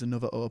closed is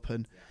another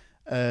open.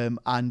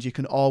 And you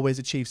can always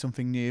achieve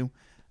something new.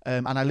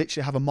 And I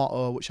literally have a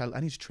motto, which I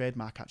need to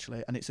trademark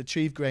actually, and it's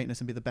achieve greatness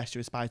and be the best you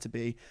aspire to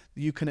be.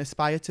 You can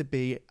aspire to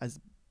be as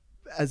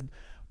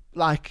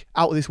like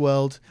out of this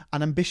world.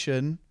 And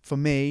ambition for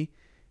me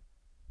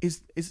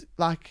is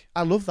like,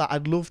 I love that. I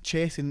love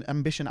chasing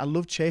ambition. I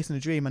love chasing a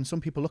dream. And some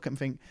people look at it and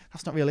think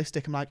that's not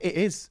realistic. I'm like, it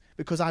is,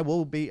 because I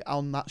will be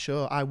on that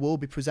show. I will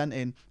be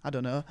presenting. I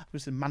don't know. I'm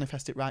just gonna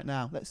manifest it right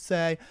now. Let's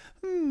say,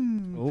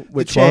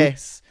 which The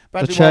Chase.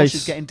 Bradley The Walsh Chase.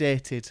 is getting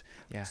dated.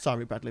 Yeah.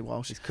 Sorry, Bradley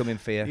Walsh. It's coming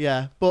for you.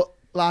 Yeah, but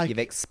like, You've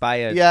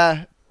expired.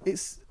 yeah, it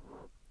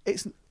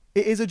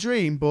is a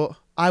dream, but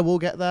I will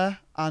get there,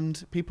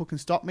 and people can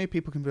stop me.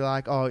 People can be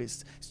like, "Oh,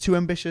 it's too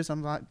ambitious."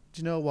 I'm like,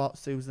 "Do you know what,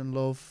 Susan?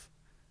 Love,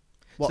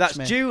 So watch that's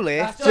me."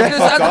 Julie.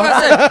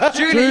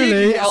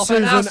 Julie,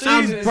 Susan,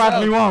 and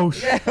Bradley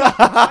Walsh.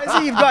 What is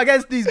it you've got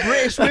against these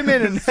British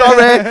women? And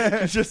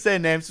sorry, just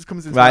saying names just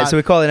comes into Right, mind. so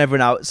we're calling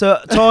everyone out. So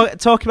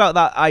talk about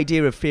that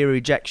idea of fear of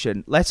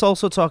rejection. Let's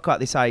also talk about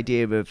this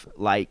idea of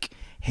like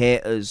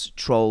haters,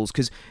 trolls,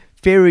 because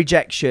fear of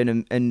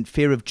rejection and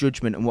fear of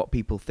judgment and what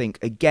people think.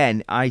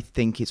 Again, I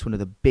think it's one of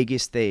the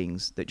biggest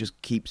things that just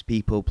keeps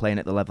people playing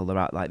at the level they're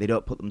at. Like, they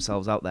don't put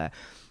themselves out there.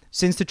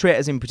 Since the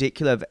Traitors in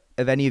particular,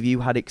 have any of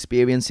you had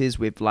experiences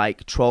with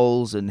like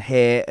trolls and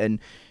hate and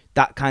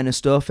that kind of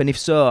stuff? And if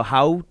so,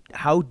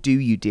 how do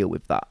you deal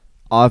with that?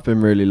 I've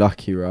been really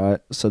lucky, right?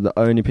 So the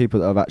only people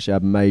that have actually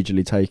had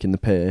majorly taken the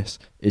piss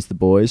is the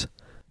boys.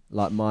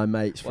 Like my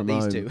mates from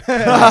these home. two?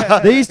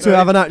 These two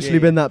haven't actually Yeah,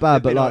 been that bad,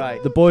 they've but been like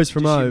alright. the boys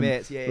from Just your home,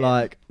 mates, yeah.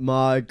 like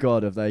my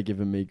God, have they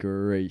given me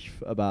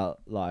grief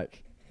about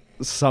like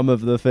some of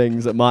the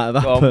things that might have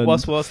Go on, happened.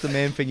 what's the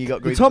main thing you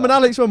got? The grief Tom and about?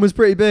 Alex one was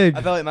pretty big.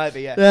 I thought it might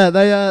be, yeah. Yeah, What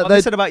they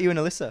they said about you and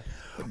Alyssa?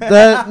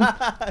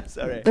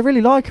 Sorry. they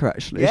really like her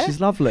actually. Yeah?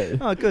 She's lovely.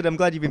 Oh, good. I'm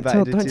glad you've Don't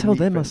invited her don't to tell meet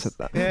them I friends. said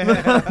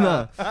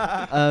that.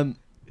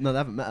 No, they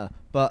haven't met her.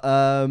 But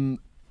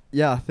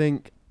yeah, I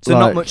think. So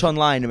not like, much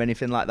online or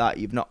anything like that?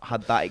 You've not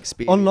had that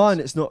experience? online.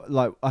 It's not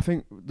like, I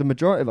think the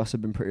majority of us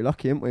have been pretty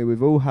lucky, haven't we?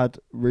 We've all had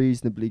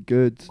reasonably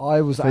good.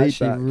 I was actually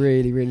feedback.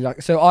 really, really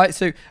like. So at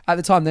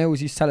the time they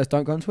always used to tell us,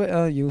 "Don't go on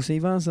Twitter, you'll see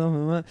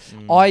that."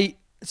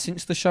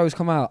 Since the show's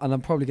come out, and I'm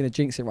probably going to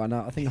jinx it right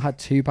now, I think I had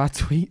 2 bad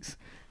tweets,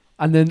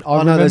 and then I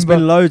remember. There's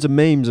been loads of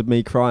memes of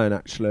me crying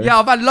actually. Yeah,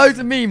 I've had loads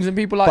of memes and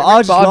people like. But I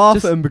just I've laugh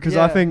at them because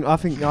yeah. I think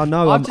I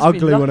know I've I'm just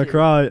been ugly when I lucky.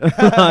 cry. Like,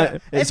 it's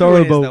Everyone is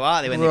horrible. though,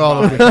 aren't they, when We're they all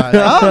cry? looking crier.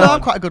 Oh, no,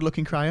 I'm quite a good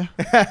looking crier.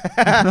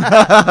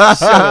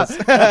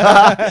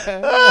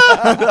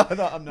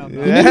 You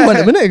nearly went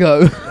a minute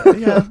ago.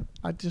 Yeah,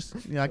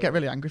 I get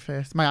really angry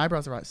faced. My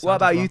eyebrows are right. What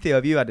about you, Theo?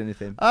 Have you had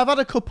anything? I've had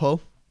a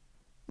couple.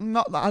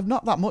 Not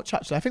that much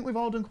actually. I think we've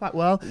all done quite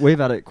well. We've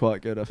had it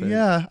quite good, I think.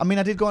 Yeah, I mean,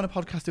 I did go on a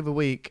podcast the other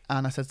week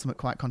and I said something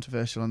quite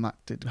controversial, and that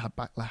did have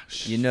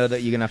backlash. You know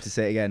that you're gonna have to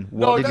say it again.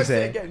 What No, did don't you say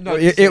say? it again. No,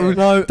 It was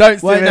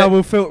don't wait, do no,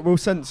 it. we'll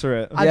censor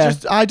it. I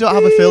don't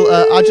have a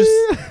filter. I just,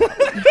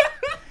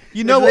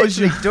 you know what?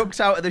 Literally ducked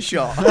out of the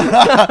shot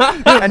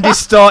and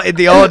distorted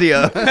the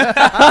audio.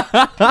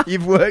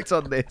 You've worked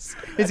on this.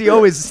 Is he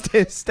always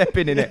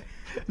stepping in it?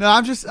 No,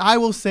 I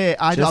will say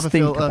I don't Just have a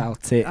think filter.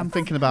 about it. I'm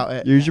thinking about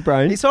it. Use your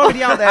brain. It's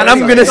already out there. And I'm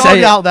anyway. gonna It's say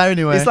already it. out there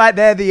anyway. It's like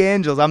they're the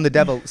angels. I'm the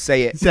devil.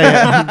 Say it. Say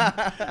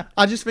it.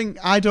 I just think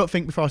I don't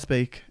think before I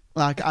speak.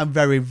 Like, I'm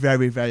very,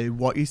 very, very.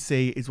 What you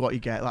see is what you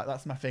get. Like,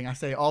 that's my thing. I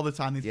say it all the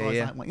time. These boys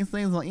like, what you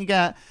see is what you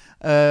get.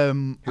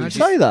 Who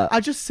say that? I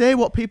just say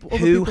what people. other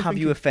Who people have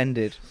think you of-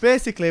 offended?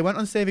 Basically, I went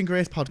on Saving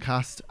Grace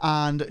podcast,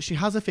 and she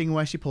has a thing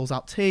where she pulls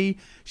out tea.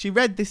 She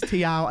read this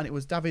tea out, and it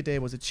was Davide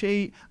was a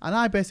cheat. And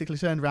I basically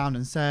turned around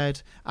and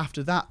said,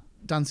 after that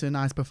Dancing a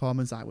Nice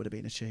performance, I would have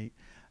been a cheat.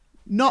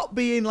 Not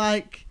being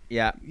like,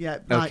 Yeah.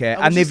 like, Okay. I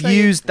was And they've just saying-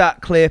 used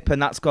that clip,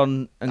 and that's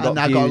gone and got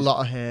I views. got a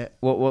lot of hate.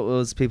 What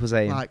was people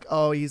saying? Like,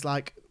 oh, he's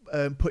like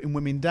putting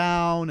women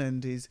down,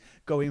 and he's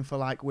going for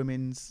like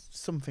women's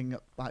something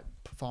like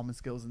performance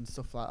skills and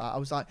stuff like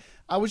that.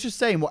 I was just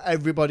saying what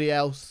everybody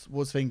else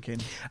was thinking.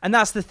 And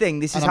that's the thing.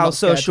 This is And I'm how not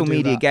scared social to do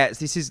media that. gets.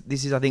 This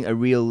is I think a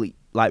real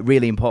like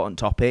really important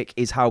topic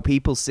is how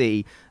people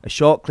see a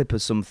short clip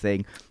of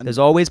something. There's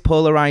always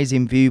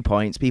polarizing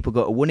viewpoints. People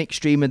go to one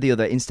extreme or the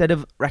other instead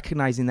of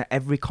recognizing that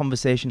every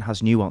conversation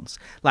has nuance.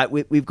 Like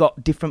we've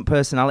got different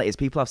personalities.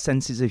 People have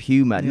senses of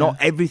humor. Yeah. Not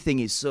everything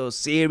is so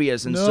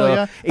serious and if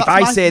That's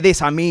I say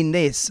this, I mean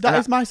this. That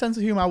is my sense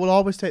of humor. I will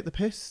always take the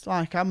piss.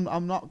 Like I'm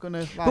not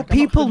gonna. Like, But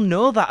people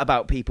know that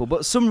about people. But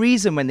for some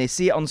reason, when they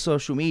see it on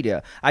social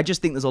media, I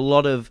just think there's a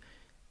lot of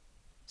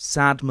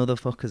sad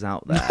motherfuckers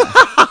out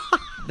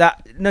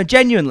there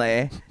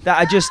genuinely that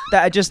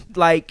are just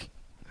like,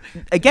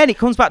 again, it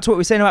comes back to what we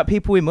were saying about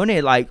people with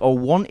money, like, or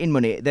wanting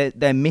money.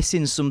 They're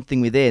missing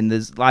something within.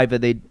 There's either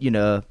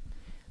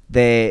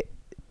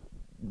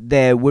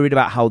they're worried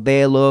about how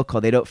they look,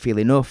 or they don't feel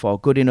enough or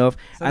good enough,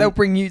 So they'll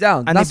bring you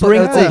down, and that's they what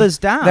bring they'll do. others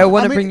down. They'll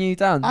want to I mean, bring you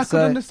down. I so.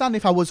 could understand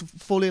if I was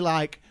fully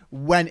like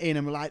went in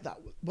and like that,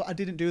 but I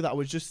didn't do that. I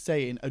was just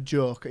saying a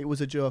joke. It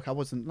was a joke. I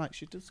wasn't like,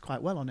 she does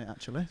quite well on it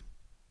actually.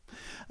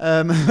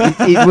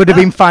 It would have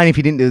been fine if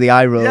you didn't do the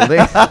eye roll.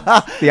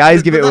 The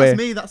eyes give it away. That's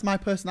me. That's my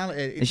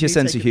personality. It's your me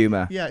sense of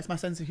humour. Yeah, it's my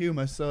sense of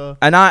humour. So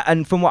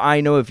And from what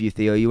I know of you,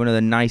 Theo, you're one of the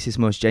nicest,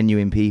 most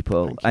genuine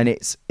people. Thank you. And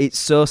it's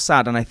so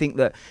sad. And I think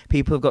that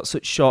people have got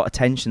such short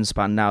attention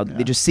span now. That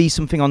They just see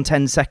something on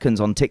 10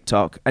 seconds on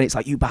TikTok, and it's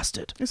like, you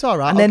bastard. it's all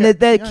right. And then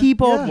they're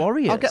keyboard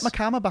warriors. I'll get my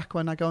karma back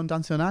when I go and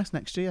dance on ice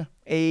next year.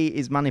 He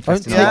is Don't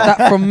manifesting. take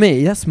that from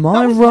me. That's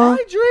my That was right.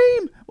 my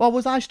dream. Well,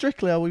 was I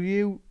Strictly or were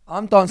you?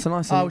 I'm dancing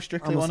nice. Oh,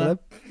 Strictly I'm a wanna. celeb.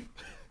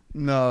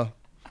 No,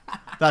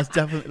 that's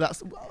definitely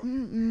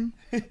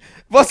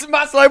What's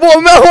Matt's like? What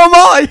am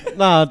I?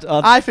 Nah,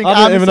 I think I I'm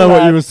don't even a know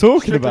what celeb. you was talking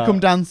Strictly about. come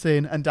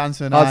dancing and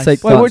dancing on I'd ice.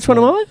 take. Wait, which one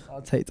am I?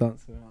 I'll take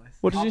dancing on ice.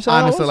 What did you say?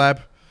 I'm I a was? celeb.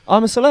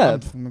 I'm a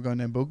celeb. I'm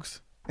going in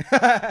bugs.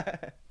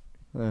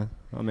 Yeah,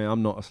 I mean,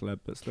 I'm not a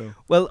celeb, but still.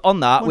 Well, on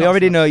that, We're we not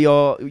already celebs. know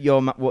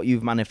your what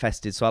you've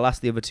manifested. So I'll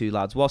ask the other two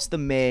lads. What's the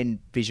main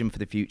vision for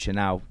the future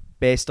now?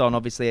 Based on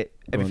obviously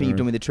everything you've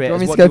done with the Do you want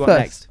Traitors, me what to do you go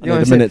want first? next? I You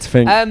want need me a to- minute to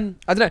think.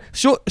 I don't know.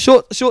 Short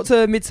to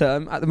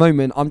midterm at the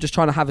moment, I'm just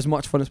trying to have as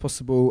much fun as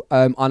possible,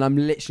 and I'm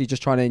literally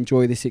just trying to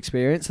enjoy this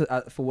experience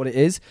for what it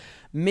is.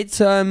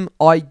 Midterm,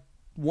 I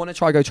want to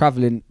try go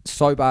traveling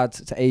so bad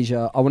to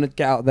Asia. I want to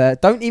get out there.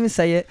 Don't even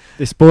say it.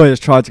 This boy has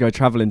tried to go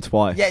travelling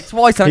twice. Yeah,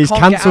 twice. And He's I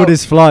can't get cancelled out.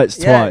 his flights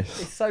Yeah,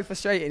 twice. it's so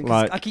frustrating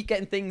because Like- I keep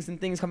getting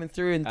things coming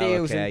through and Oh,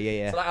 deals. okay, and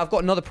yeah. So like, I've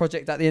got another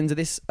project at the end of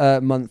this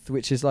month,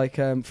 which is like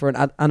for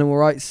an animal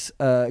rights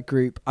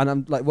group, and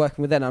I'm like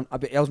working with them.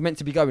 I was meant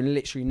to be going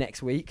literally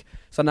next week,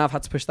 so now I've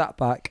had to push that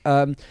back.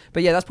 But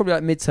yeah, that's probably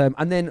like midterm,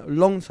 and then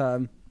long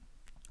term.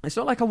 It's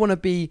not like I want to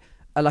be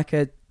like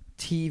a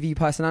TV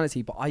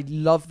personality, but I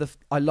love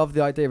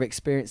the idea of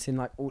experiencing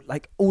like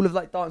all of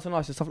like dance on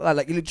ice and stuff like that.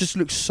 Like it just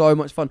looks so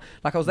much fun.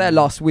 Like I was there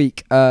last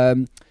week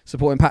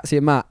supporting Patsy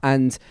and Matt,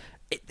 and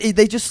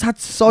they just had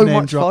so Name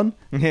much drop.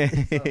 fun.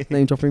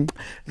 Name dropping.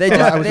 They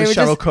I was they with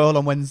were Cheryl just Cole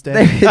on Wednesday.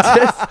 they were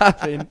just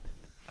having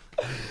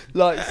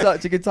like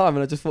such a good time,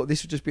 and I just thought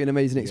this would just be an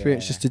amazing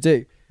experience Yeah. just to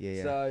do.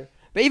 Yeah. So,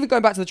 but even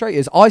going back to the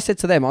Traitors, I said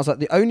to them, I was like,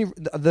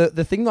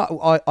 the thing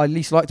that I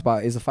least liked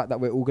about it is the fact that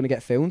we're all going to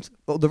get filmed.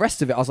 Well, the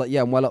rest of it, I was like,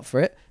 yeah, I'm well up for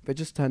it, but it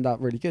just turned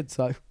out really good,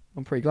 so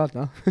I'm pretty glad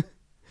now.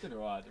 Did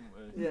alright,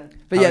 didn't we? Yeah.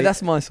 But How yeah, you-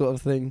 that's my sort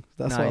of thing.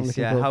 That's what I'm Nice.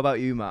 looking Yeah. for. How about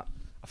you, Matt?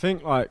 I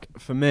think like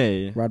for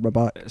me, Ride my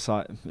bike. it's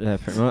like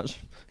pretty much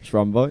just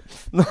run by.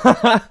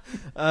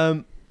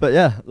 But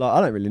yeah, like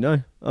I don't really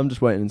know. I'm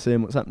just waiting and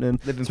seeing what's happening.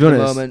 Living To for be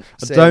the honest, moment.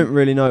 I Same. don't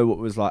really know what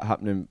was like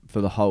happening for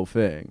the whole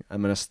thing. I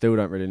mean, I still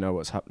don't really know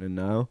what's happening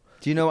now.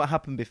 Do you know what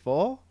happened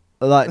before?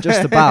 Like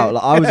just about.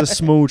 Like I was a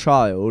small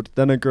child,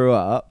 then I grew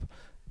up,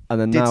 and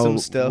then Did now some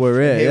stuff, we're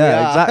here. here we Yeah,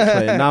 are.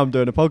 exactly. And now I'm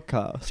doing a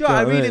podcast. Do you know,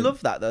 I what really mean?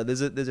 love that though.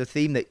 There's a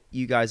theme that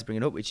you guys are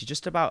bringing up, which is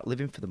just about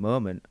living for the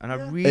moment, and I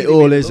really It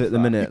all really is love at the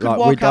that. You minute. could Like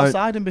we walk don't,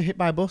 outside and be hit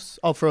by a bus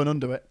or thrown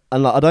under it.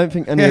 and like I don't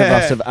think any of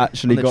us have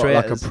actually On the got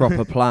like a Traitors.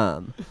 proper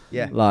plan.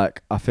 Yeah.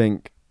 Like I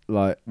think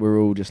like we're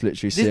all just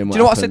literally Do seeing you what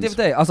know what I happens. said the other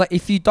day? I was like,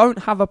 if you don't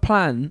have a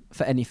plan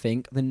for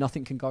anything, then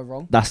nothing can go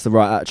wrong. That's the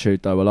right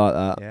attitude, though. I like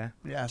that. Yeah.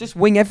 Yeah. Just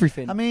wing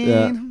everything. I mean,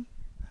 Yeah.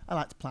 I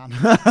like to plan.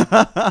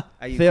 Are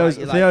you Theo's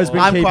quite- you Theo's like been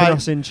all- I'm keeping quite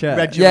us in check.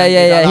 regimented. yeah.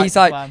 I like He's to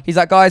like,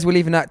 plan. guys, we're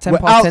leaving at 10 We're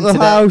past out 10 the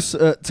today. house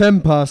at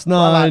 10:09.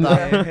 I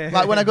like that.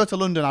 Like when I go to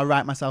London, I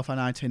write myself an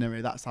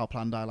itinerary. That's how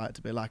planned I like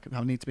to be. Like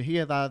I need to be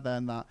here, there,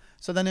 then that.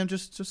 So then I'm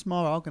just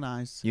more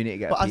organised. You need to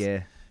get But a I-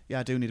 PA. Yeah,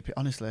 I do need a PA,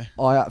 honestly.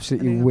 I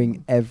absolutely Yeah.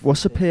 wing everything.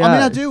 What's a PA? I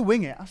mean, I do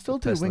wing it. I still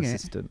do Personal wing it.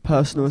 assistant.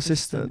 Personal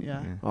assistant.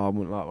 Yeah. Oh, I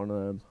wouldn't like one of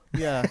them.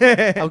 Yeah.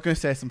 I was going to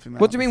say something.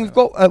 What do you mean we've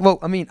got? Well,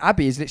 I mean,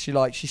 Abby is literally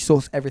like she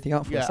sorts everything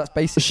out for Yeah. us. That's Is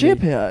basically. she a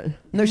PA?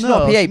 No, she's No,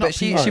 not a PA, she's but not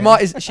she PA.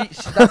 might is she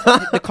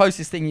that's the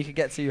closest thing you could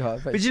get to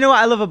her. But you know what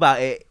I love about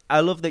it?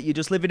 I love that you're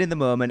just living in the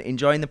moment,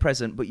 enjoying the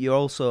present, but you're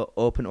also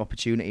open to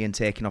opportunity and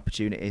taking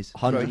opportunities,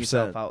 throwing 100%.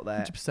 yourself out there.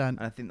 100%. And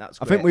I think that's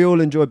I great. think we all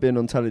enjoyed being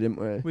on telly, didn't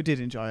we? We did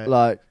enjoy it.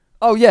 Like,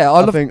 Oh yeah,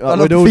 I think I like,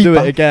 love we'd all do it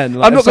feedback. again.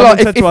 Like, I'm not if gonna lie,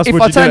 someone said to us, if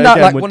 "Would I you do it turned out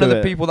again?" like we'd one of do the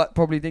it. people that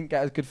probably didn't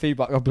get as good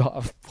feedback, I'd be like,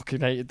 I fucking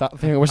hated that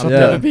thing. I wish I'd Yeah.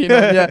 never been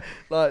on. Yeah,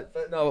 like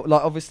but no,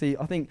 like obviously,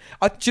 I think.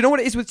 Do you know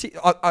what it is with?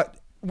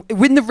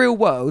 In the real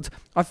world,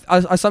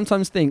 I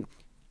sometimes think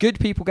good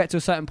people get to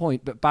a certain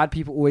point, but bad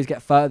people always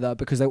get further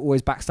because they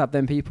always backstab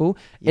them people.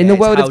 Yeah, In the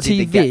it's world how of did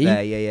they get TV,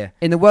 there? Yeah.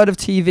 in the world of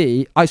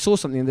TV, I saw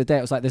something the other day.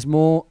 It was like there's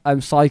more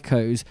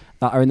psychos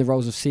that are in the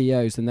roles of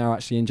CEOs than there are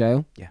actually in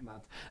jail. Yeah.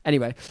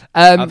 Anyway,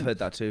 I've heard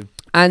that too.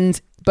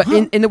 But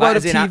in the world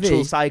of in TV, actual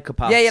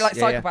psychopaths. yeah, like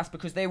psychopaths,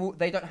 because they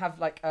don't have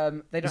like they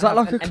don't Is that have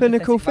like an a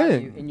clinical empathetic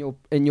value thing?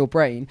 in your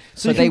brain.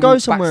 So you they can go will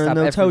somewhere and backstab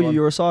they'll tell you everyone.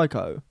 you're a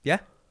psycho. Yeah.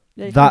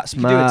 Yeah, you That's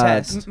you can do a mad.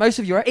 test. most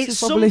of your exes It's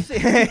probably.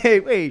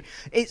 something. Wait,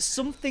 it's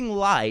something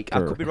like I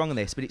could be wrong on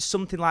this, but it's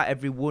something like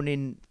every 1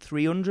 in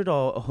 300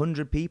 or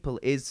 100 people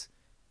is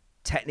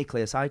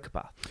technically a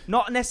psychopath.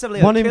 Not necessarily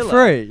a 1 in killer.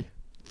 3.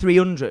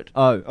 300.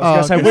 Oh, I was Oh,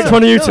 gonna say, okay. which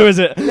one of you two is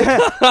it?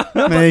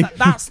 No, Me. but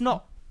that's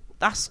not.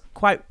 That's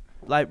quite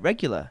like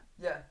regular.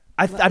 Yeah.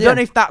 I Yeah. don't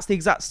know if that's the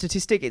exact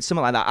statistic. It's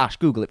something like that. Ash,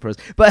 Google it for us.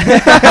 But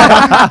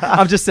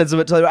I've just said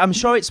something. I'm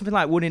sure it's something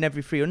like 1 in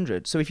every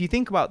 300. So if you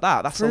think about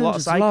that, that's a lot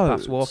of 300's psychopaths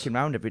loads. walking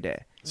around every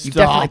day. You've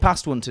Stop. definitely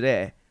passed one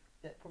today.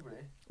 Yeah, probably.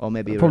 Or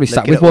maybe you're Probably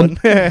sat looking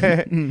with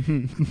at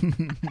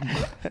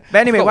But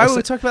anyway, Forgot why what were we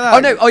I talking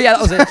about that? Oh no! Oh yeah,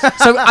 that was it.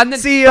 So and then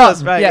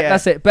CEOs, right? yeah,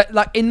 that's it. But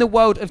like in the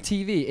world of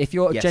TV, if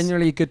you're Yes.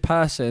 genuinely a good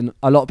person,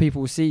 a lot of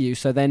people will see you.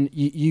 So then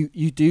you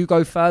do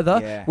go further.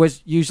 Yeah.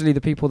 Whereas usually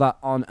the people that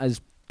aren't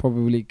as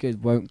probably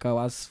good won't go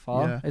as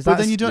far. Yeah. Is But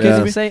that then you don't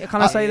Yeah. need to be-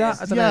 Can I say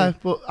that? I don't yeah, know.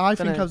 but I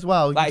think know. as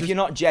well. Like you if you're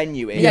not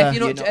genuine. Yeah, Yeah. if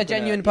you're not you're a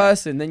genuine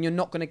person, then you're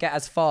not going to get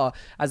as far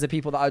as the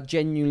people that are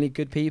genuinely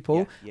good people.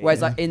 Yeah, yeah, Whereas,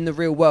 yeah. like in the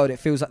real world, it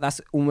feels like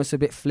that's almost a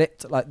bit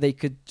flipped. Like they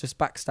could just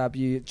backstab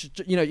you.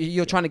 You know,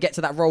 you're trying to get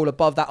to that role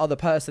above that other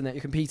person that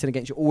you're competing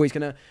against. You're always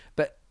gonna.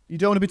 But You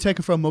don't want to be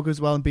taken for a mug as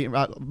well and beaten.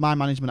 Right, my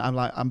management,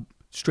 I'm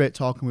straight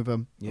talking with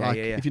them. Yeah, like,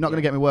 yeah, yeah. if you're not going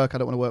to get me work, I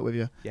don't want to work with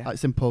you. Yeah. Like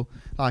simple.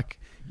 Like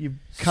you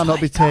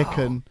cannot be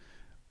taken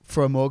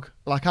for a mug.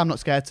 Like I'm not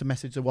scared to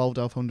message the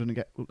Waldorf London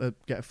and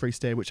get a free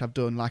stay, which I've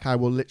done. Like I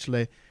will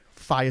literally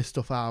fire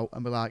stuff out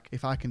and be like,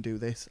 if I can do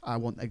this, I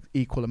want an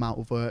equal amount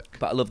of work.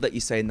 But I love that you're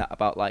saying that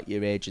about like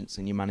your agents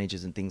and your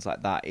managers and things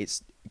like that.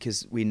 It's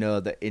because we know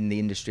that in the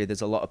industry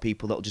there's a lot of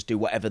people that'll just do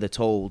whatever they're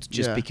told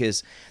just Yeah.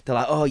 because they're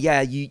like, oh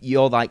yeah,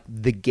 you're like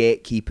the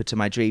gatekeeper to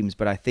my dreams.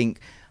 But I think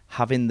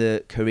having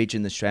the courage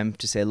and the strength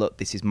to say, look,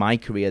 this is my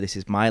career, this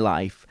is my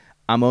life.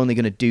 I'm only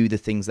going to do the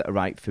things that are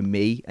right for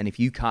me. And if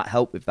you can't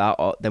help with that,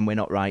 then we're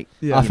not right.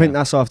 Yeah. I think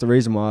that's half the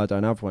reason why I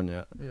don't have one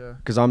yet. Yeah.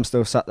 Because I'm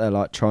still sat there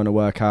like trying to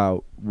work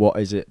out what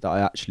is it that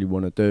I actually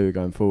want to do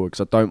going forward.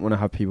 Because I don't want to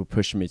have people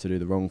pushing me to do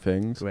the wrong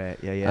things. Great,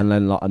 yeah. And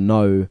then like I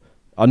know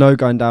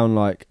going down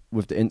like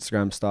with the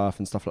Instagram stuff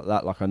and stuff like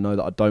that. Like I know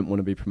that I don't want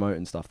to be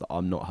promoting stuff that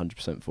I'm not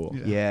 100% for.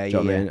 Yeah. Yeah, Do you know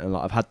what I yeah. mean? And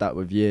like I've had that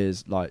with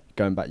years, like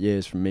going back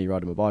years from me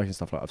riding my bike and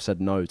stuff. Like I've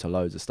said no to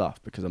loads of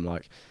stuff because I'm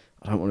like,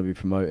 I don't want to be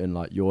promoting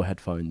like your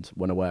headphones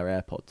when I wear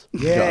AirPods. Do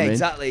you know Yeah, what I mean?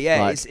 exactly.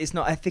 Yeah, Like, it's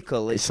not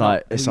ethical. It's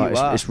not like who you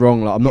are. it's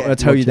wrong. Like I'm not Yeah, going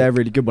to tell you logic. they're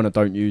really good when I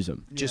don't use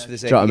them. just for the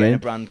Do sake you know of what I getting mean? a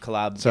brand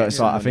collab. So getting it's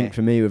like I some think money.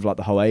 for me with like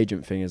the whole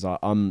agent thing is like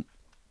I'm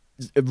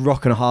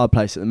rocking a hard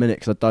place at the minute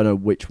because I don't know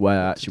which way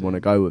I actually want to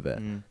go with it.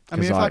 Mm. I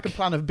mean, 'Cause, if I like- could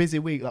plan a busy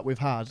week that we've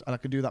had, and I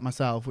could do that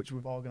myself, which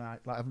we've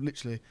organised, like I've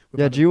literally, we've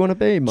Yeah, had do you want to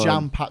be a mine?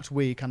 jam-packed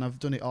week, and I've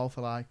done it all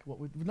for like, what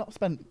we've not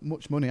spent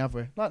much money, have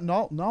we? Like,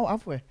 no,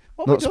 have we?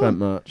 What have Not we done? spent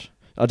much.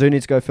 I do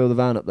need to go fill the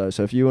van up though.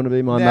 So if you want to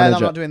be my Yeah, manager,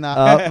 I'm not doing that.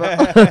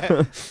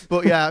 Uh,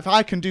 But yeah, if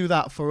I can do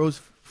that for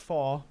us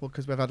four,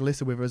 because we've had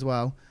Alyssa with her as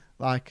well,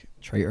 like,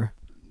 traitor.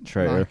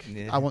 traitor. like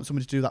Yeah. I want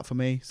somebody to do that for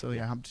me. So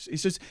yeah,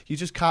 it's just you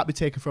just can't be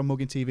taken for a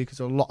mug in TV because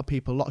there are a lot of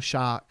people, a lot of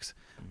sharks,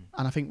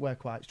 and I think we're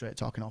quite straight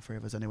talking, all three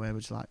of us anyway. We're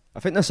just like, I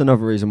think that's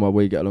another reason why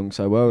we get along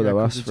so well, Yeah, though,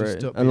 'cause us we're just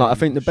three. up And like, I behind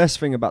think the bush. best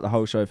thing about the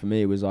whole show for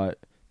me was like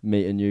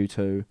meeting you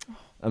two,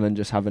 and then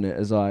just having it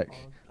as like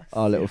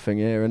our little thing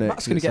here, innit? Matt's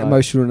 'Cause gonna it's get like-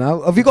 emotional now.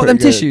 Have you got pretty them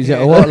good. tissues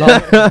yet or what?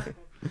 Like,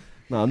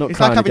 No, I'm not it's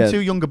crying like having again.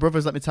 two younger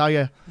brothers. Let me tell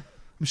you,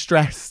 I'm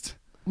stressed.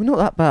 We're not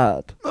that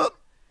bad.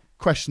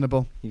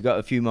 Questionable. You've got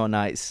a few more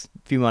nights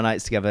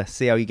together.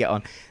 See how you get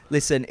on.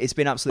 Listen, it's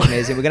been absolutely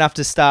amazing. We're going to have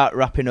to start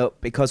wrapping up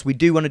because we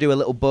do want to do a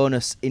little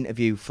bonus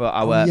interview for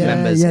our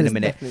members in a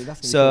minute.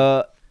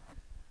 So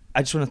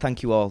I just want to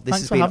thank you all. This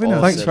Thanks has for been having us.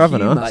 awesome. Thanks for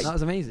having us. Like, that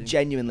was amazing.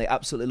 genuinely,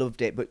 absolutely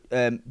loved it. But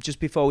just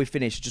before we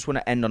finish, just want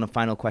to end on a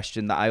final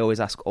question that I always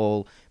ask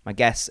all my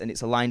guests, and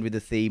it's aligned with the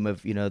theme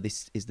of, you know,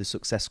 this is the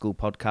Success School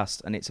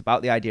podcast, and it's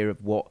about the idea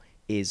of what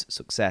is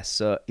success.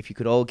 So if you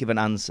could all give an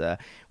answer,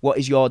 what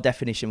is your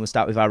definition? We'll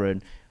start with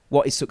Aaron.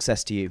 What is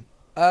success to you?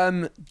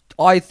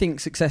 I think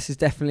success is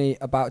definitely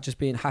about just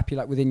being happy,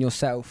 like within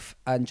yourself,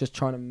 and just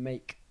trying to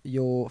make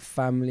your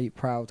family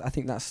proud. I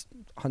think that's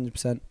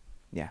 100%.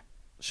 Yeah.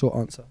 Short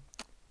answer.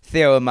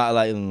 Theo and Matt are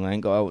like, I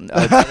ain't got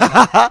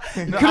out.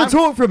 You could have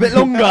talked for a bit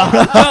longer. You know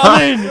what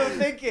I mean? I'm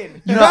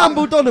thinking. You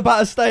rambled on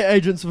about estate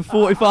agents for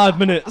 45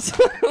 minutes.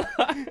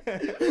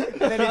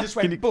 And then he just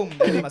went, boom,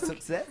 there's my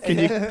success. Can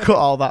you cut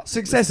all that?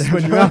 Success is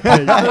when you're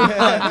happy.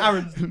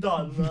 Aaron's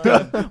done.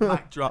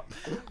 Mic drop.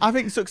 I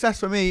think success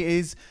for me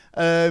is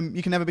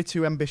you can never be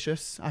too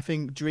ambitious. I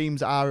think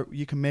dreams are,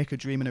 you can make a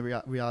dream in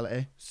a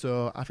reality.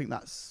 So I think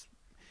that's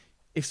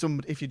if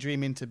you're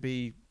dreaming to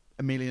be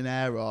a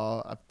millionaire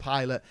or a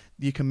pilot.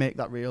 You can make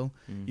that real.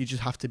 You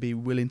just have to be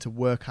willing to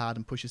work hard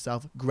and push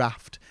yourself.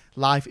 Graft.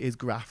 Life is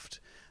graft.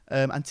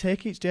 And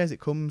take each day as it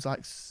comes.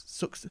 Like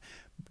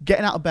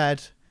getting out of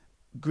bed,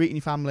 greeting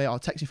your family or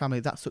texting your family,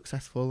 that's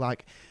successful.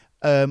 Like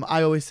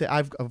I always say,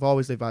 I've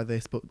always lived by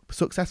this, but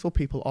successful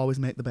people always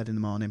make the bed in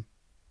the morning.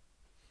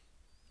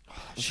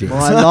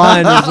 My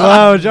line as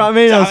well. Do you know what I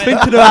mean? I was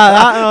thinking about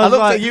that. And I was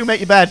looked like, at you make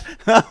your bed.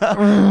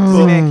 Does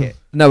he make it?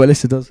 No,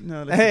 Alyssa does.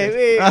 No,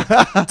 Hey,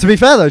 to be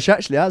fair though, she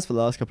actually has for the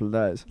last couple of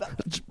days.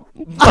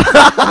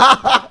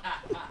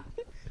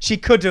 she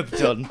could have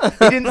done.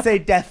 He didn't say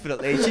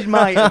definitely. She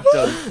might have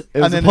done. It was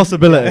And a then-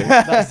 possibility.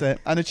 That's it.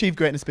 And achieve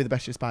greatness, be the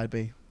best you aspire to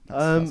be.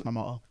 That's my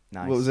motto.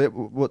 Nice. What was it?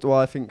 What do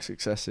I think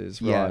success is?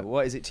 Yeah. Right.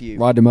 What is it to you?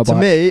 Riding my To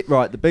bike. me,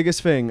 right, the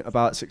biggest thing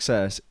about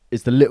success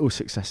is the little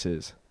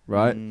successes,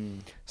 right?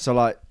 So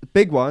like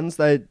big ones,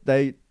 they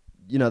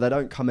you know, they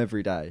don't come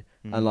every day.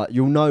 And like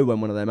you'll know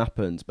when one of them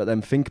happens, but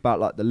then think about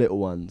like the little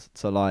ones.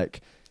 So like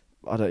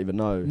I don't even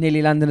know.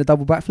 Nearly landing a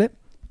double backflip.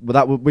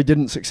 But we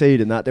didn't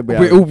succeed in that, did we?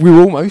 We Aaron?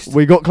 were almost.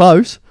 We got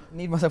close.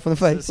 Need myself on the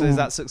So, face. so is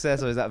that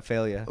success or is that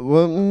failure?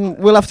 Well,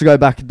 we'll have to go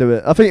back and do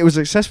it. I think it was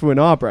successful in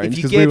our brains If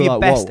you because gave we were your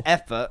like, best whoa.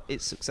 effort,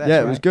 it's success. Yeah,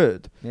 right? it was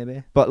good.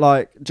 Maybe. But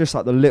like just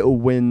like the little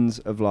wins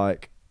of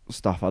like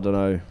stuff, I don't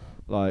know.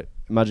 Like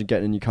imagine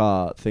getting in your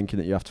car thinking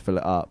that you have to fill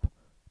it up,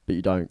 but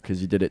you don't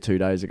because you did it 2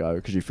 days ago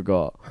because you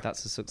forgot.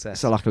 That's a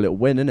success. So like a little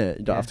win, innit?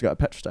 You don't Yeah. have to go to a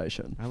petrol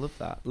station. I love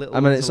that. Little I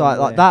mean, wins it's along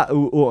like the way. that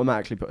will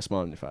automatically put a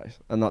smile on your face,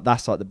 and like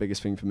that's like the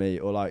biggest thing for me.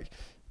 Or like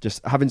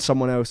just having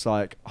someone else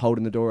like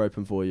holding the door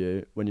open for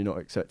you when you're not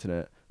expecting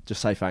it. Just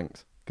say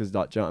thanks, because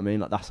like, do you know what I mean?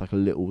 Like that's like a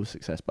little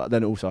success, but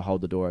then also hold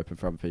the door open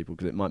for other people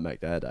because it might make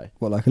their day.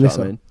 What, like Do you know what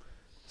I Alyssa? mean?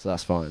 So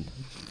that's fine.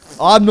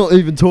 I'm not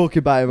even talking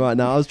about it right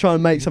now. I was trying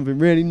to make something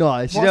really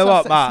nice. Do you know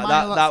What's what, that Matt?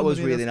 smile at That was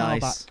somebody really and a smile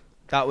nice. back?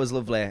 That was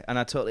lovely, and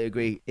I totally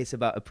agree. It's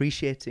about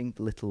appreciating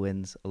the little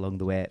wins along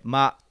the way.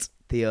 Matt,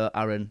 Theo,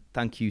 Aaron,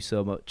 thank you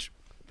so much.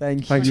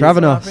 Thank you. Thanks for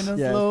having us.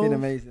 Yeah, it's been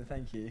amazing.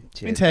 Thank you.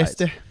 It's been Cheers,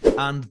 guys. tasty.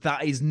 And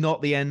that is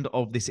not the end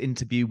of this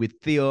interview with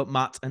Theo,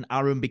 Matt, and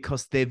Aaron,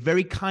 because they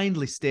very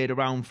kindly stayed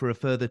around for a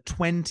further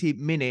 20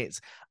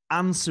 minutes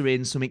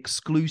answering some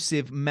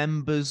exclusive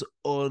members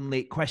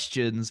only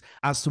questions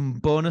as some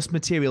bonus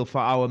material for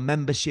our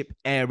membership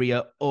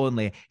area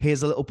only.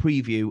 Here's a little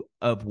preview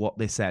of what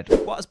they said.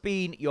 What has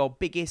been your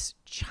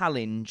biggest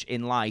challenge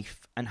in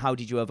life, and how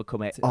did you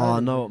overcome it? Oh, I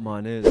know what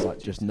mine is. Like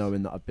just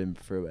knowing that I've been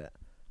through it,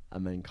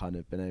 and then kind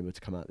of been able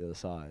to come out the other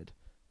side.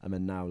 And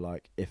then now,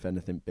 like, if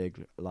anything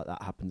big like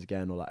that happens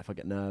again, or like if I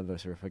get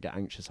nervous or if I get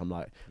anxious, I'm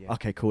like, Yeah.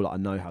 okay, cool. Like, I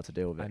know how to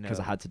deal with I it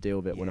because I know. had to deal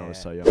with it when I was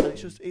Yeah. so And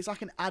young. it's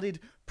like an added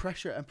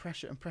pressure and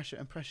pressure and pressure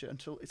and pressure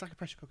until it's like a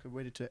pressure cooker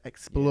ready to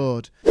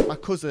explode. My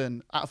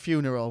cousin at a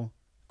funeral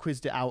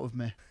quizzed it out of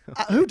me.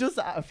 Who does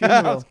that at a I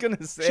funeral? was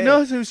gonna say. She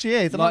knows who she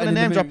is. I'm not Lighting going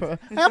to in name the drop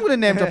her. I am going to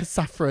name drop a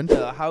Saffron.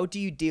 How do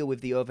you deal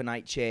with the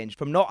overnight change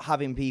from not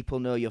having people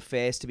know your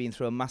face to being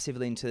thrown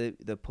massively into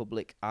the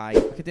public eye?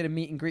 I did a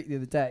meet and greet the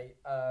other day,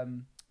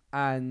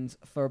 and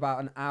for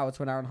about an hour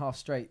to an hour and a half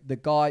straight, the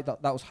guy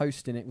that was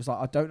hosting it was like,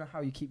 I don't know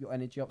how you keep your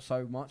energy up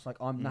so much. Like,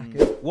 I'm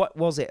knackered. What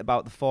was it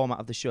about the format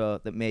of the show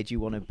that made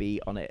you want to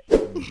be on it?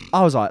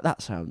 I was like,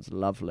 that sounds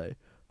lovely.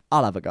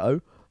 I'll have a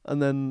go.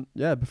 And then,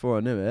 yeah, before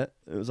I knew it,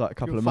 it was like a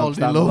couple You of were months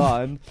falling down in the love.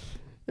 line.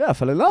 Yeah, I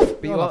fell in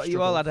love. But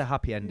you all had a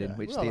happy ending, Yeah,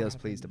 which we all had a Theo's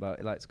happy pleased about.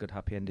 He likes a good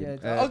happy ending.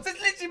 Yeah, I was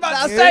just literally about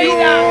That's to say it.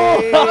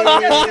 that. I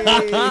was just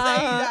about to say Yay.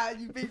 that.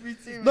 You beat me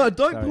to it. No,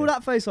 don't Sorry. pull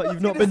that face like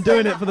you've not been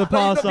doing it for the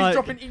past, like...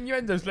 dropping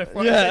innuendos left,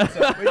 right, Yeah. and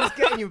centre. We're just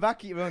getting you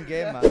back at your own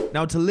game, man.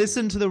 Now, to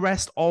listen to the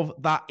rest of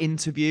that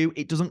interview,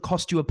 it doesn't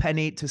cost you a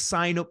penny to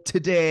sign up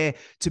today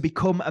to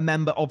become a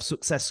member of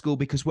Success School,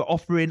 because we're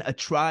offering a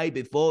try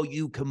before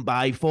you can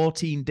buy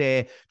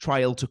 14-day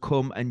trial to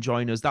come and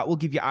join us. That will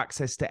give you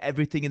access to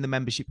everything in the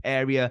membership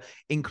area,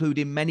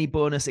 including many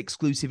bonus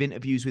exclusive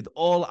interviews with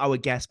all our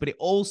guests, but it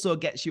also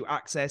gets you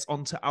access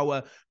onto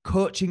our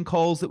coaching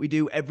calls that we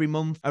do every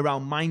month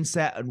around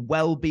mindset and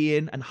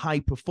well-being and high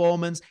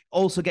performance.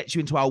 Also gets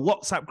you into our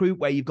WhatsApp group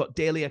where you've got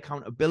daily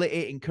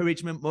accountability,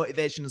 encouragement,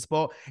 motivation, and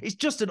support. It's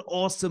just an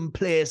awesome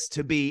place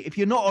to be. If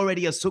you're not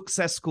already a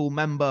Success School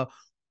member,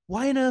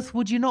 why on earth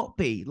would you not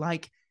be?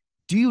 Like,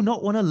 do you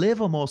not want to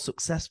live a more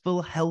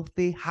successful,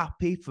 healthy,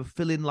 happy,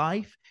 fulfilling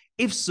life?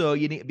 If so,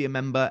 you need to be a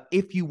member.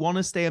 If you want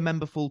to stay a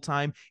member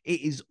full-time,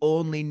 it is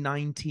only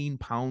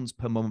 £19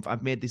 per month.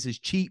 I've made this as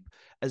cheap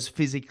as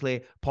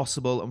physically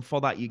possible. And for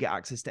that, you get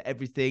access to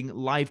everything,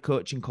 live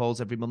coaching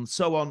calls every month,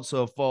 so on and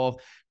so forth.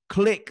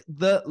 Click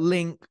the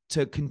link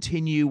to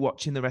continue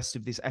watching the rest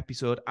of this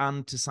episode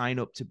and to sign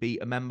up to be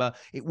a member.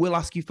 It will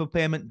ask you for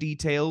payment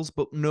details,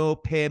 but no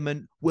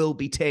payment will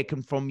be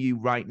taken from you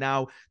right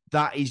now.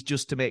 That is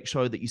just to make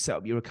sure that you set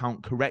up your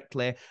account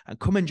correctly. And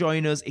come and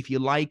join us if you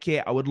like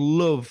it. I would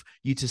love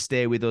you to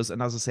stay with us.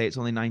 And as I say, it's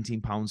only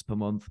 £19 per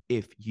month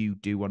if you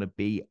do want to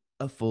be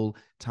a full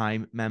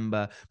time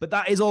member. But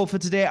that is all for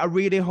today. I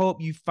really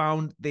hope you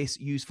found this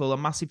useful. A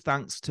massive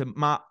thanks to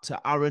Matt, to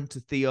Aaron, to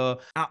Theo.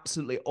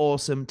 Absolutely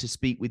awesome to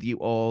speak with you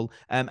all.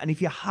 And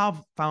if you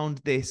have found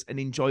this an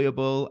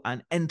enjoyable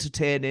and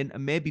entertaining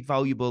and maybe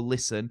valuable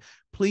listen,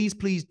 please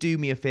do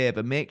me a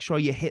favor. Make sure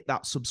you hit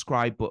that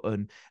subscribe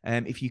button.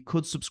 If you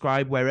could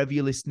subscribe wherever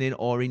you're listening,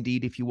 or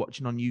indeed if you're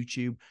watching on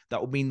YouTube,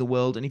 that would mean the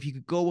world. And if you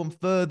could go on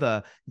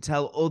further and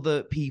tell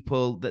other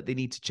people that they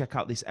need to check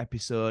out this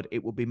episode,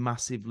 it would be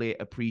massively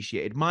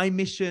appreciated. My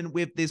mission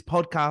with this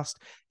podcast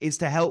is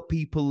to help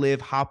people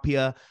live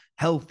happier,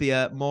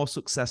 healthier, more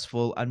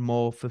successful, and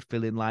more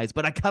fulfilling lives.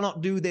 But I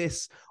cannot do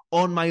this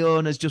on my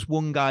own as just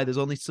one guy. There's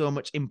only so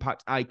much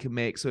impact I can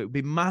make. So it would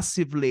be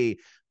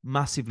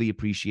massively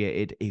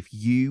appreciated if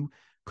you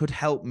could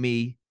help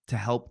me to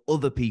help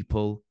other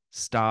people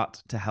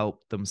start to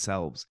help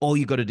themselves. All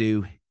you got to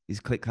do is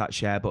click that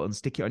share button,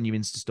 stick it on your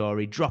Insta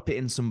story, drop it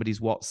in somebody's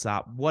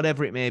WhatsApp,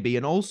 whatever it may be.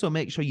 And also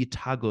make sure you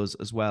tag us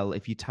as well.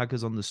 If you tag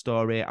us on the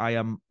story, I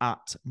am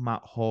at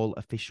Matt Hall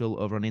Official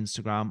over on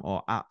Instagram,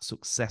 or at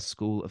Success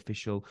School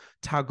Official.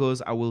 Tag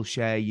us. I will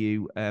share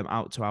you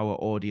out to our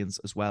audience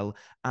as well.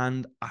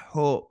 And I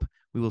hope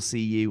we will see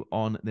you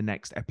on the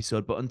next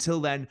episode. But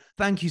until then,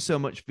 thank you so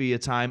much for your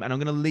time. And I'm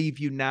going to leave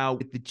you now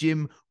with the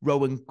Jim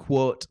Rohn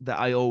quote that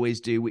I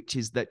always do, which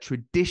is that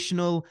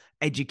traditional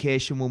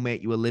education will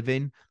make you a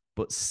living,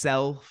 but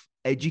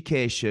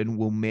self-education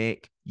will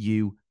make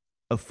you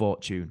a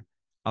fortune.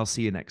 I'll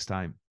see you next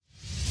time.